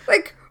Zan?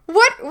 Like,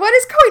 what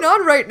is going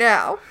on right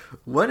now?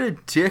 What a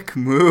dick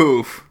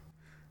move.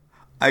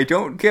 I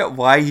don't get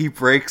why he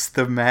breaks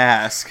the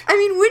mask. I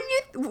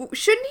mean,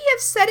 shouldn't he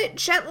have set it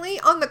gently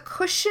on the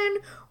cushion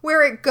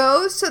where it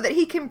goes so that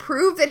he can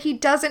prove that he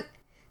can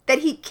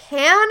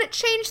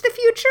change the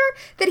future?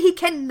 That he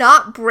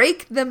cannot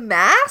break the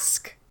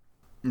mask?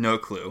 No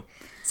clue.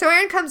 So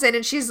Aaron comes in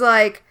and she's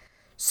like,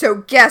 so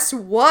guess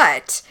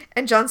what?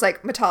 And John's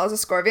like, Matala's a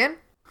Scorpion?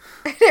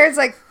 And Aaron's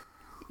like,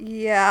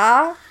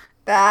 yeah,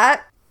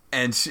 that.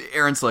 And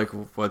Aaron's like,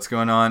 what's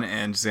going on?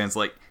 And Zan's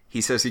like, he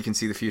says he can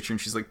see the future.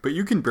 And she's like, but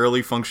you can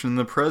barely function in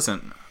the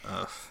present.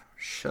 Ugh,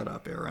 shut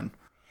up, Aaron.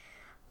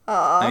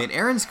 I mean,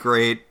 Aaron's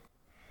great.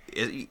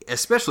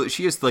 Especially,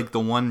 she is like the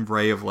one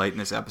ray of light in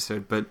this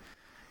episode. But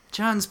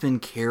John's been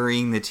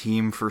carrying the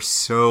team for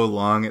so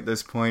long at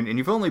this point. And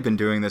you've only been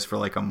doing this for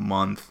like a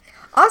month.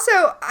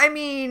 Also, I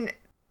mean,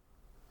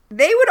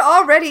 they would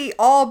already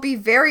all be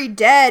very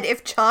dead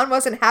if John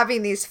wasn't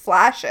having these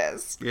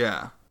flashes.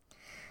 Yeah.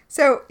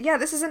 So, yeah,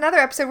 this is another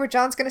episode where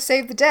John's going to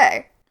save the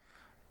day.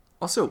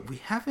 Also, we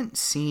haven't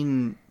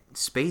seen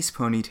Space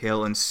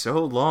Ponytail in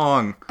so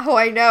long. Oh,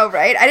 I know,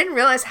 right? I didn't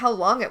realize how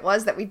long it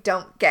was that we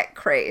don't get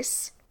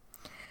Crace.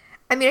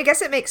 I mean, I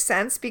guess it makes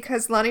sense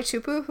because Lani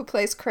Tupu, who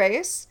plays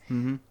Crace,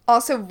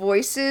 also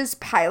voices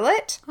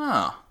Pilot.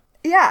 Oh.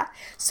 Yeah.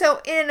 So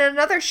in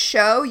another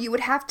show, you would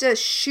have to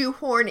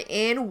shoehorn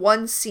in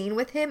one scene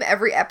with him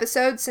every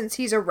episode since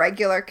he's a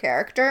regular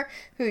character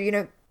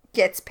who,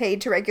 gets paid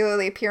to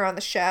regularly appear on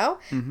the show.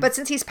 Mm-hmm. But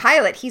since he's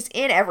Pilot, he's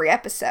in every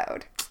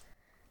episode.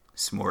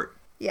 Smart.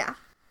 Yeah.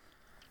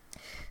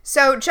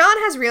 So John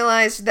has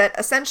realized that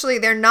essentially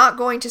they're not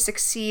going to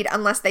succeed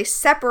unless they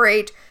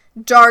separate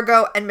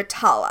Dargo and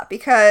Matala,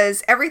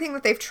 because everything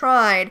that they've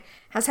tried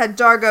has had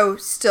Dargo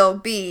still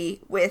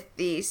be with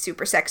the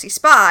super sexy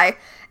spy,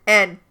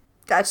 and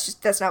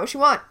that's not what you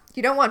want.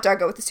 You don't want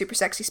Dargo with the super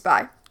sexy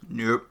spy.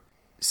 Nope.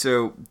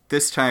 So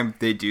this time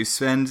they do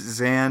send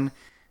Zan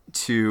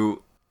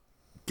to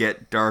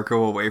get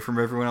Dargo away from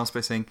everyone else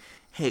by saying,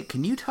 hey,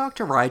 can you talk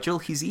to Rigel?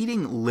 He's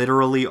eating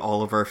literally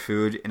all of our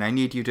food, and I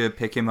need you to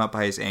pick him up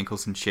by his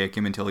ankles and shake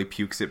him until he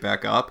pukes it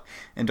back up.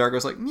 And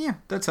Dargo's like, yeah,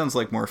 that sounds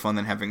like more fun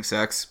than having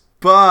sex.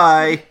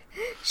 Bye!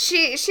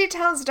 She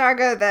tells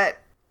Dargo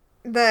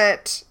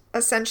that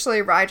essentially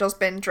Rigel's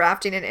been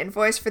drafting an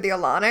invoice for the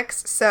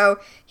Alonics, so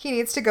he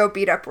needs to go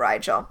beat up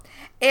Rigel.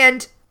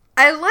 And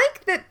I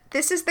like that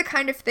this is the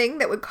kind of thing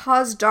that would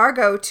cause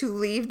Dargo to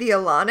leave the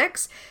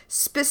Alonics,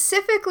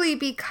 specifically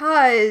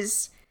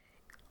because...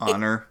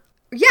 Honor.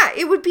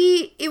 It would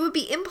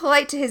be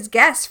impolite to his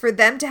guests for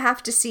them to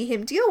have to see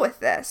him deal with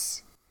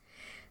this.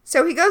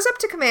 So he goes up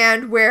to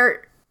command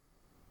where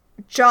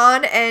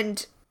John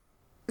and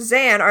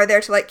Zan are there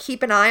to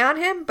keep an eye on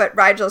him, but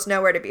Rigel's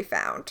nowhere to be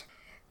found.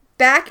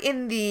 Back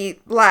in the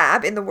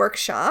lab, in the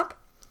workshop,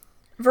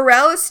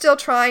 Varel is still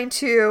trying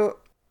to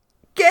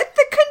get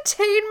the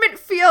containment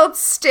field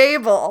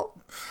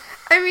stable.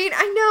 I mean,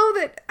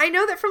 I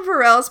know that from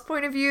Varel's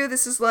point of view,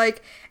 this is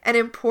an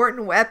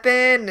important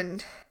weapon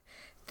and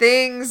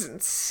things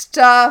and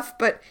stuff,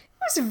 but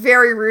it was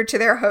very rude to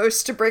their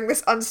host to bring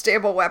this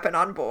unstable weapon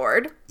on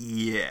board.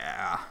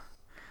 Yeah.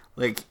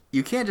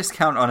 You can't just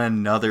count on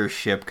another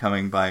ship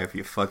coming by if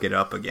you fuck it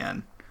up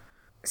again.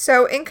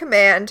 So, in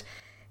command,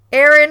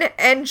 Aaron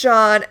and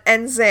John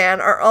and Zan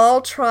are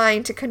all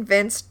trying to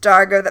convince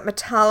Dargo that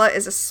Matala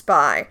is a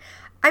spy.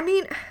 I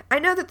mean, I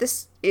know that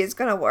this is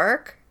gonna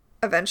work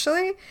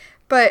eventually,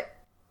 but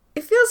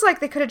it feels like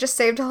they could have just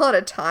saved a lot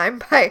of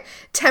time by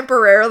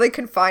temporarily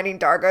confining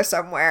Dargo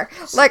somewhere.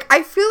 Like,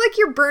 I feel like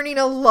you're burning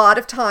a lot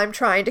of time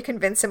trying to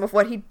convince him of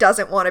what he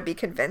doesn't want to be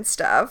convinced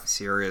of.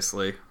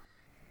 Seriously.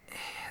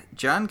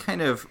 John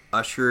kind of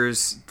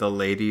ushers the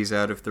ladies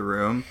out of the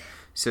room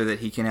so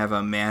that he can have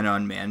a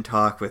man-on-man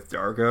talk with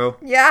Dargo.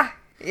 Yeah.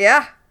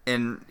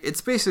 And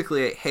it's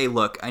basically, hey,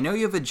 look, I know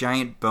you have a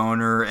giant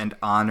boner and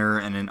honor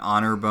and an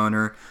honor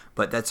boner,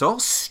 but that's all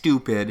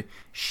stupid.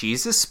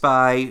 She's a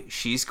spy.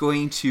 She's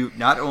going to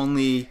not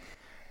only,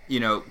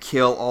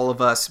 kill all of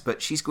us,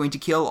 but she's going to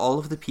kill all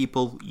of the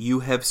people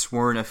you have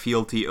sworn a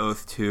fealty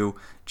oath to.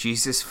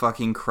 Jesus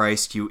fucking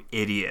Christ, you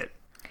idiot.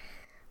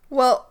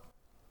 Well,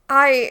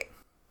 I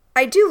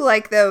do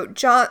like, though,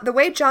 the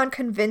way John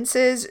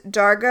convinces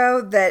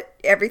Dargo that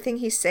everything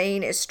he's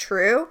saying is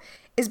true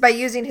is by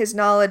using his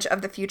knowledge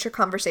of the future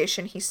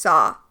conversation he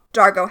saw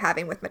Dargo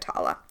having with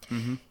Metalla.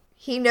 Mm-hmm.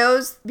 He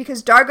knows,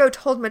 because Dargo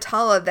told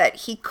Metalla that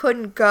he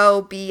couldn't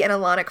go be an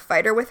Alanic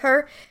fighter with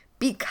her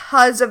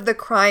because of the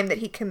crime that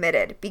he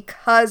committed,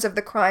 because of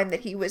the crime that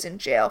he was in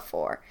jail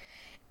for.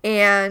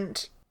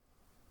 And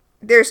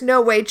there's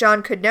no way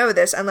John could know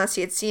this unless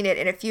he had seen it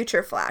in a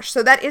future flash.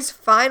 So that is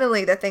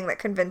finally the thing that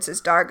convinces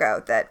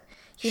Dargo that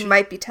he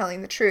might be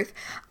telling the truth.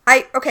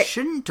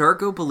 Shouldn't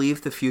Dargo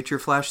believe the Future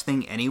Flash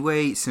thing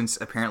anyway, since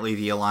apparently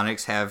the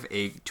Alanics have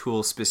a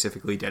tool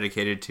specifically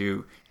dedicated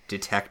to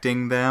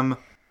detecting them?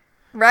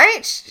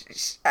 Right?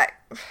 I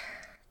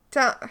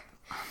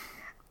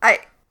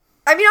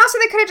mean, also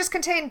they could have just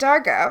contained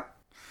Dargo.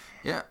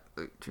 Yeah.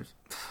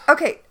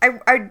 Okay,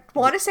 I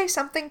want to say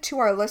something to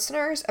our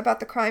listeners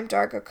about the crime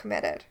Dargo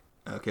committed.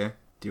 Okay.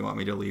 Do you want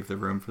me to leave the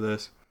room for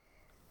this?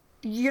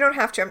 You don't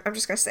have to. I'm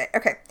just going to say.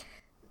 Okay.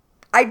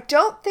 I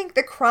don't think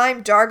the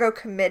crime Dargo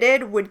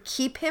committed would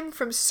keep him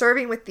from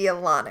serving with the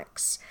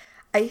Alanics.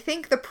 I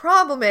think the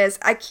problem is,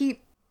 I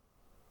keep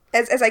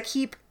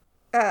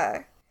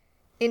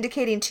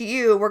indicating to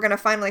you, we're going to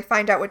finally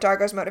find out what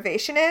Dargo's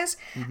motivation is.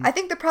 Mm-hmm. I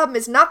think the problem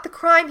is not the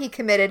crime he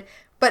committed,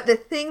 but the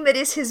thing that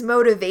is his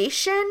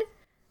motivation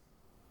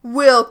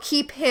will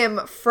keep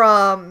him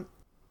from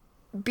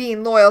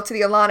being loyal to the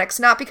Alanics,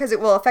 not because it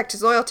will affect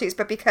his loyalties,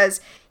 but because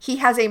he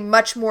has a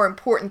much more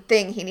important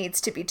thing he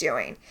needs to be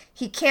doing.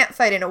 He can't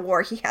fight in a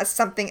war. He has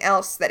something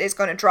else that is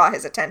going to draw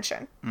his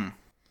attention.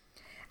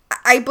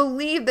 I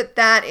believe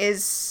that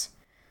is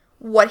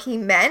what he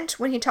meant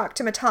when he talked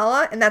to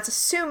Metalla, and that's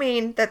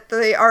assuming that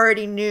they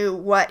already knew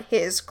what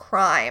his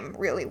crime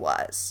really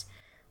was.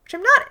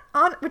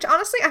 Which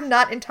honestly, I'm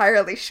not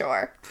entirely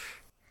sure.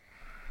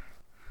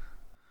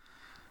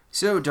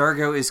 So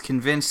Dargo is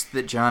convinced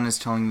that John is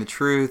telling the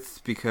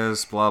truth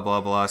because blah, blah,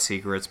 blah,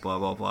 secrets, blah,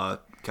 blah, blah,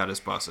 got his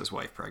boss's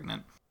wife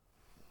pregnant.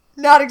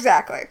 Not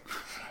exactly.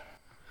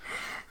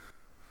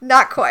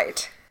 Not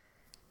quite.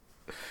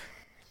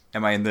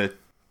 Am I in the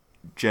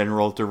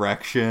general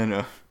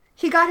direction?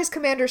 He got his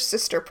commander's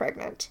sister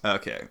pregnant.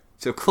 Okay,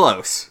 so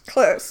close.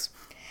 Close.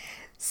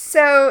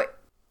 So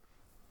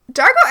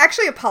Dargo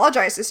actually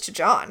apologizes to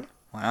John.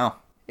 Wow.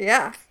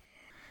 Yeah.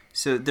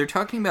 So they're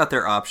talking about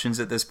their options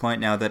at this point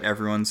now that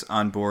everyone's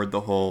on board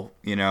the whole,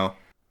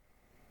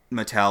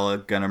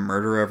 Metalla gonna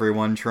murder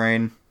everyone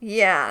train.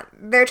 Yeah.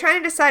 They're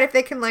trying to decide if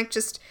they can,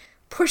 just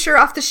push her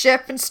off the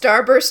ship and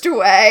starburst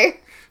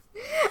away.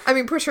 I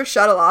mean, push her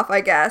shuttle off,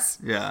 I guess.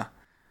 Yeah.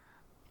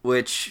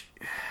 Which,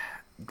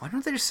 why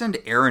don't they just send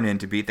Aaron in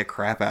to beat the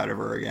crap out of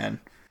her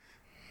again?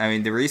 I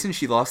mean, the reason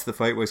she lost the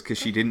fight was because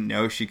she didn't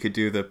know she could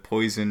do the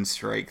poison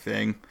strike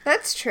thing.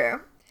 That's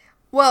true.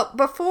 Well,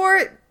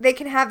 before they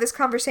can have this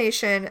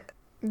conversation,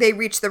 they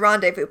reach the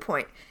rendezvous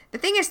point. The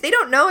thing is, they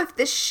don't know if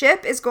this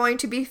ship is going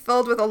to be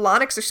filled with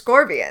Alanics or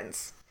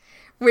Scorvians,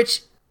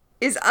 which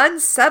is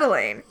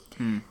unsettling.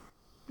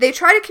 They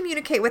try to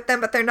communicate with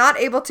them, but they're not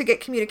able to get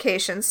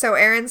communication, so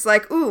Aaron's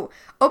like, ooh,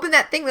 open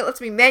that thing that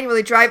lets me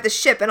manually drive the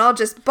ship, and I'll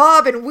just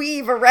bob and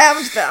weave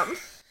around them.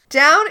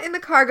 Down in the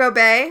cargo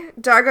bay,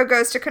 Dargo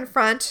goes to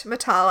confront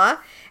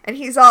Metalla, and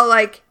he's all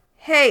like,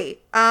 hey,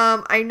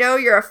 I know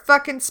you're a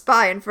fucking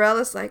spy. And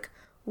Varella's like,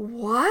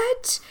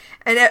 what?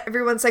 And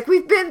everyone's like,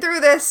 we've been through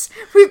this.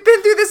 We've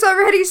been through this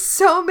already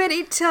so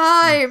many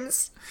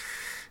times.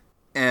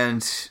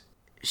 And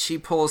she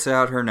pulls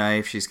out her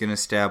knife. She's going to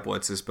stab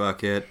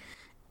What's-His-Bucket.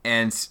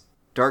 And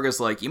Dargo's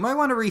like, you might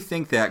want to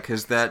rethink that,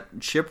 because that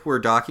ship we're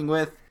docking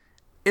with,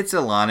 it's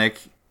Alanic.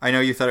 I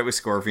know you thought it was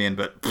Scorvian,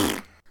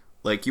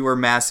 but you were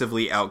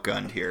massively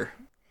outgunned here.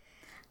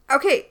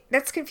 Okay,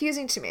 that's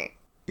confusing to me.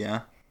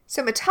 Yeah?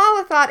 So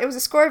Metalla thought it was a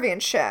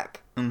Scorvian ship.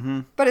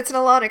 Mm-hmm. But it's an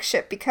Alanic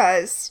ship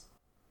because...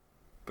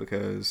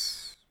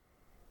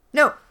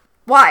 No.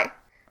 Why?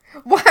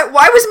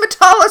 Why was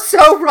Metalla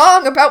so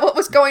wrong about what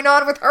was going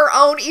on with her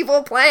own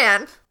evil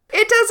plan?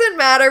 It doesn't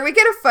matter. We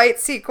get a fight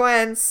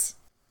sequence.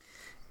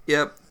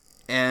 Yep.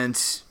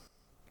 And,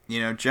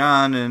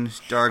 John and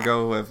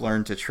Dargo have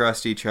learned to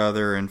trust each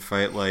other and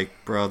fight like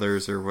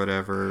brothers or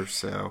whatever,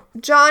 so...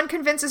 John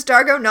convinces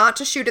Dargo not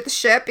to shoot at the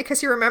ship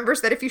because he remembers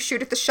that if you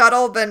shoot at the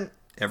shuttle, then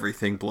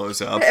Everything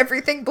blows up.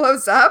 Everything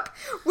blows up,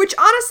 which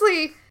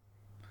honestly,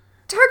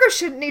 Dargo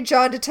shouldn't need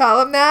John to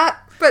tell him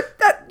that, but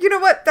that, you know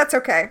what, that's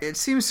okay. It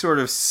seems sort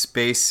of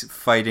space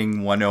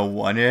fighting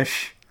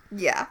 101-ish.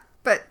 Yeah,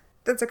 but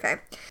that's okay.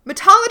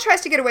 Metala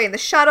tries to get away in the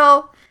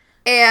shuttle,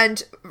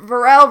 and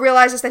Varel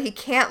realizes that he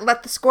can't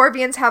let the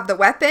Scorpions have the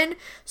weapon,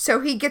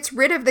 so he gets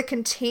rid of the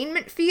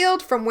containment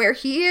field from where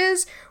he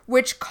is,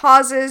 which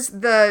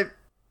causes the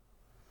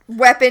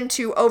weapon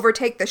to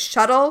overtake the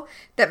shuttle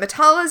that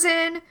Metala's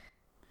in.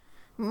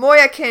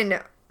 Moya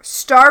can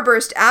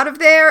starburst out of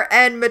there,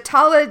 and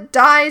Metala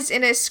dies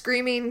in a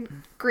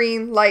screaming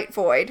green light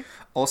void.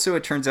 Also,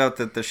 it turns out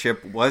that the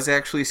ship was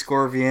actually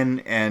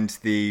Scorpion, and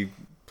the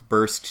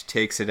burst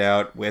takes it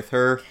out with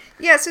her.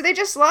 Yeah, so they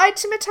just lied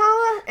to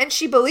Metala, and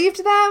she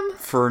believed them.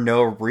 For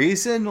no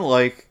reason,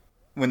 like,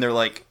 when they're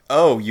like,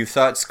 oh, you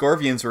thought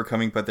Scorpions were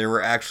coming, but they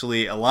were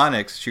actually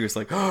Elonics, she was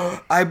like,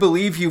 oh, I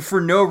believe you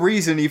for no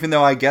reason, even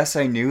though I guess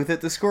I knew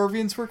that the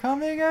Scorpions were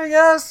coming, I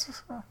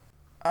guess?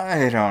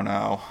 I don't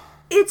know.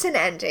 It's an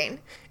ending.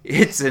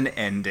 It's an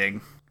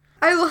ending.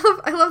 I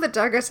love that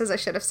Dargo says I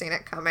should have seen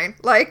it coming.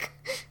 Like,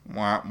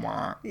 Wah,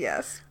 wah.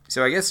 Yes.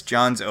 So I guess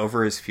John's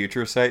over his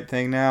future sight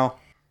thing now.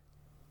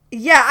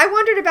 Yeah, I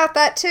wondered about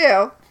that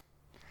too.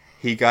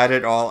 He got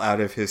it all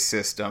out of his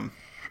system.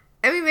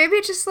 I mean, maybe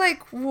it just,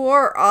 like,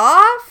 wore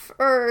off?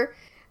 Or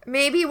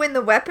maybe when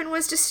the weapon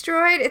was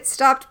destroyed, it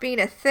stopped being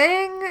a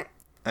thing?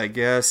 I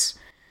guess.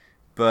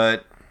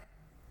 But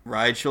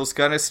Rigel's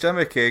got a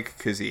stomachache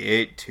because he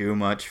ate too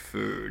much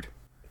food.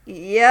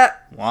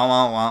 Yep. Wah,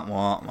 wah, wah,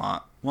 wah,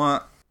 wah,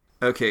 wah.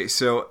 Okay,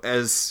 so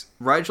as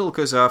Rigel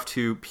goes off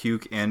to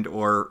puke and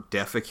or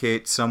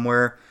defecate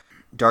somewhere,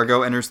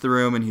 Dargo enters the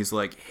room and he's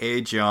like,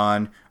 hey,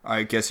 John,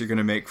 I guess you're going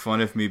to make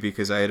fun of me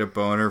because I had a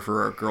boner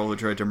for a girl who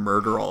tried to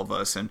murder all of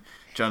us. And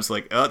John's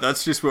like, oh,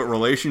 that's just what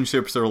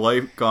relationships are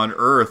like on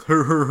Earth.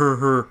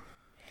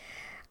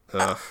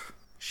 Ugh.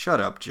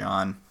 Shut up,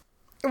 John.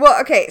 Well,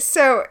 okay,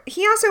 so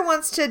he also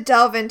wants to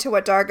delve into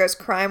what Dargo's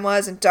crime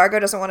was, and Dargo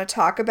doesn't want to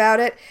talk about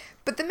it.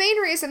 But the main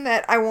reason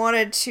that I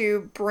wanted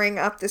to bring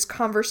up this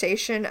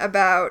conversation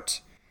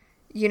about,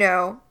 you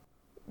know,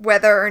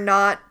 whether or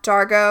not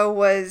Dargo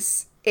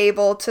was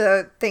able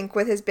to think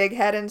with his big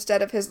head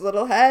instead of his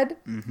little head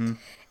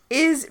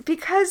is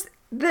because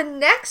the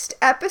next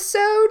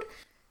episode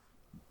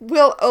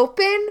will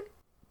open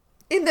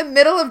in the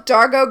middle of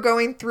Dargo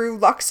going through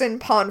Luxon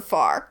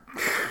Ponfar.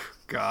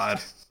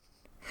 God.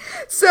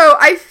 So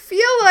I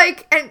feel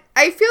like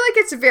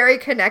it's very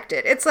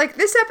connected. It's like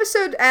this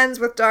episode ends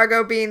with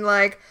Dargo being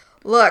like,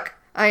 look,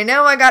 I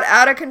know I got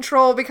out of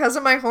control because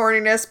of my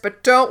horniness,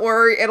 but don't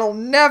worry, it'll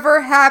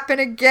never happen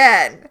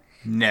again.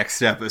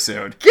 Next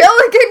episode.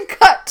 Gilligan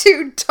cut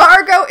to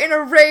Dargo in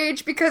a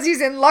rage because he's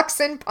in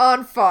Luxon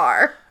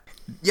Ponfar.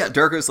 Yeah,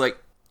 Dargo's like,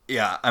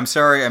 yeah, I'm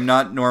sorry, I'm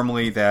not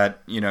normally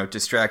that,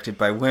 distracted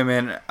by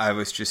women. I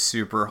was just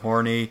super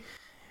horny.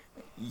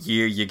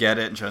 You get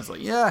it? And John's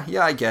like, yeah,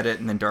 I get it.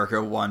 And then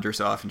Dargo wanders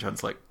off, and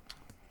John's like,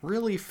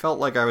 really felt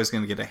like I was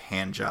going to get a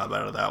hand job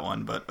out of that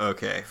one, but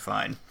okay,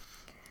 fine.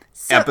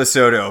 So,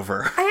 episode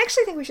over. I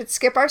actually think we should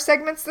skip our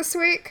segments this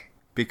week.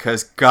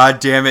 Because,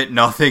 goddammit,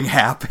 nothing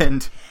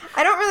happened.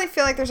 I don't really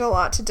feel like there's a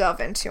lot to delve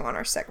into on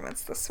our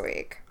segments this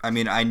week. I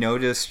mean, I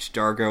noticed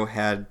Dargo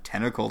had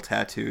tentacle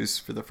tattoos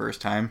for the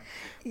first time.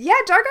 Yeah,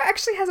 Dargo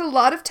actually has a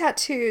lot of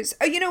tattoos.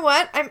 Oh, you know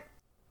what?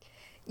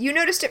 You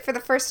noticed it for the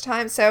first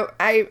time, so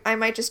I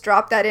might just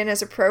drop that in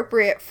as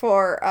appropriate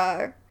for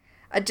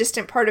a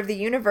distant part of the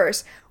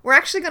universe. We're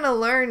actually going to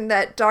learn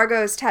that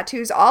Dargo's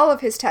tattoos, all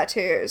of his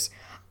tattoos,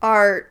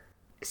 are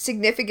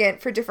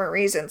significant for different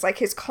reasons. Like,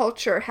 his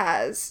culture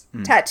has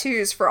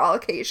tattoos for all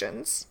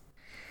occasions.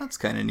 That's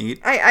kind of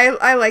neat.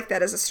 I like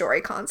that as a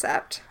story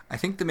concept. I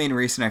think the main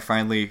reason I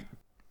finally,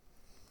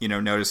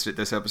 noticed it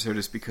this episode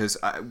is because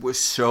I was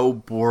so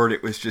bored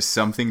it was just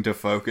something to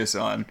focus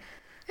on.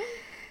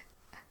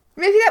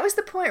 Maybe that was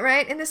the point,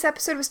 right? In this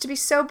episode was to be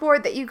so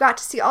bored that you got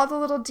to see all the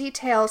little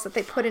details that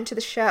they put into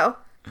the show.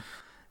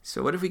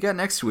 So what have we got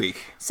next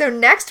week? So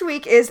next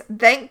week is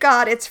Thank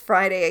God It's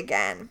Friday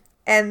Again.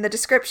 And the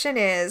description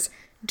is,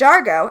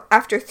 Dargo,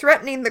 after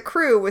threatening the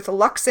crew with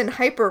Luxon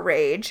hyper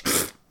rage...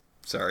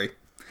 Sorry.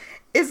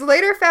 ...is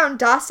later found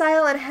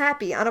docile and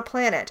happy on a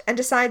planet and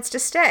decides to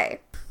stay.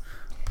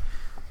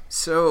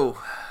 So,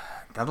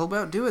 that'll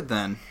about do it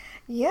then.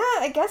 Yeah,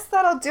 I guess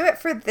that'll do it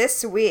for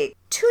this week.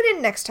 Tune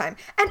in next time.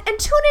 And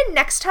tune in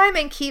next time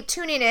and keep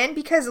tuning in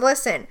because,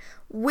 listen,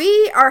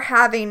 we are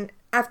having,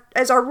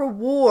 as our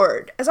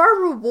reward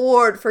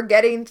for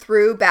getting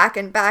through Back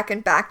and Back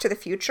and Back to the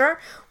Future,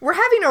 we're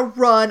having a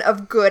run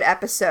of good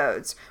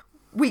episodes.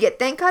 We get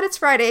Thank God It's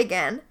Friday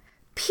Again,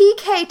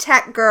 PK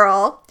Tech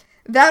Girl,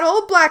 That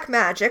Old Black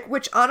Magic,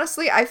 which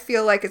honestly I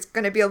feel like it's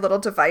going to be a little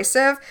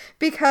divisive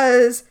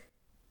because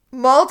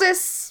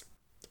Maldus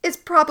is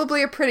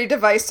probably a pretty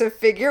divisive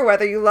figure,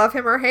 whether you love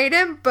him or hate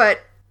him, but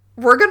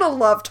we're gonna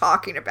love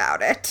talking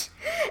about it.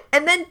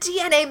 And then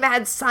DNA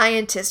Mad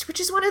Scientist,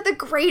 which is one of the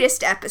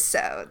greatest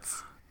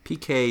episodes.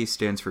 PK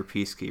stands for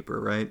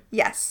Peacekeeper, right?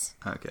 Yes.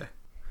 Okay.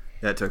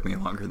 That took me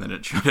longer than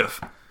it should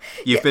have.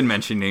 You've been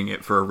mentioning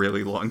it for a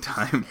really long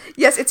time.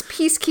 Yes, it's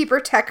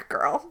Peacekeeper Tech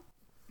Girl.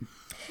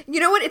 You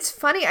know what? It's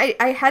funny.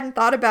 I hadn't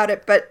thought about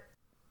it, but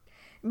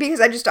because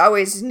I just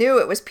always knew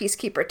it was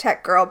Peacekeeper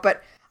Tech Girl,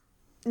 but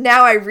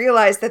now I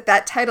realize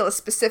that title is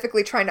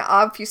specifically trying to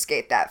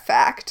obfuscate that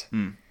fact.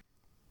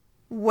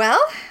 Well,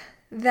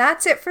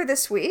 that's it for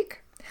this week.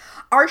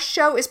 Our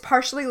show is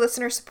partially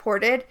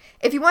listener-supported.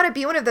 If you want to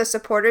be one of those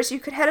supporters, you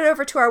could head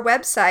over to our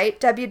website,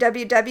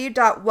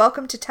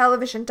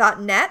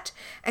 www.welcometotelevision.net,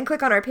 and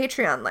click on our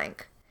Patreon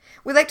link.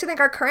 We'd like to thank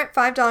our current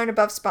 $5 and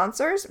above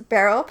sponsors,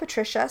 Beryl,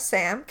 Patricia,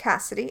 Sam,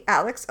 Cassidy,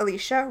 Alex,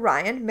 Alicia,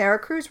 Ryan,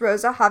 Maricruz,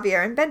 Rosa,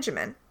 Javier, and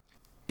Benjamin.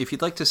 If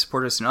you'd like to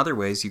support us in other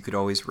ways, you could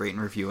always rate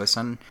and review us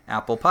on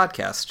Apple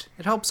Podcast.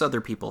 It helps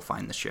other people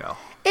find the show.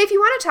 If you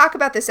want to talk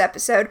about this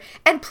episode,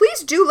 and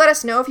please do let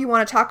us know if you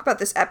want to talk about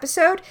this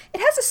episode,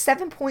 it has a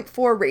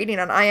 7.4 rating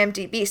on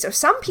IMDb, so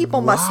some people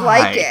must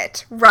like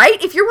it,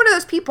 right? If you're one of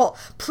those people,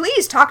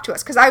 please talk to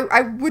us, because I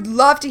would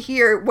love to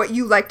hear what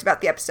you liked about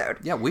the episode.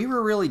 Yeah, we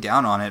were really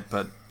down on it,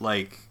 but,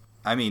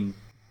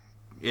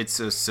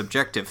 it's a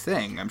subjective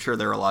thing. I'm sure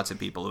there are lots of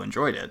people who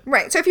enjoyed it.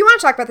 Right. So if you want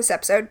to talk about this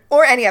episode,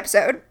 or any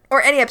episode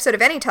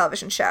of any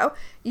television show,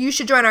 you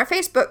should join our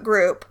Facebook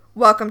group,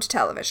 Welcome to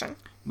Television.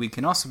 We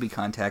can also be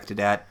contacted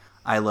at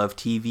I Love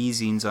TV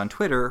Zines on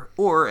Twitter,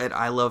 or at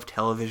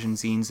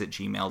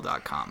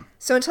ilovetelevisionzines@gmail.com.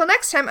 So until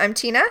next time, I'm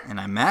Tina. And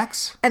I'm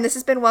Max. And this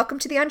has been Welcome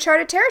to the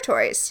Uncharted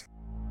Territories.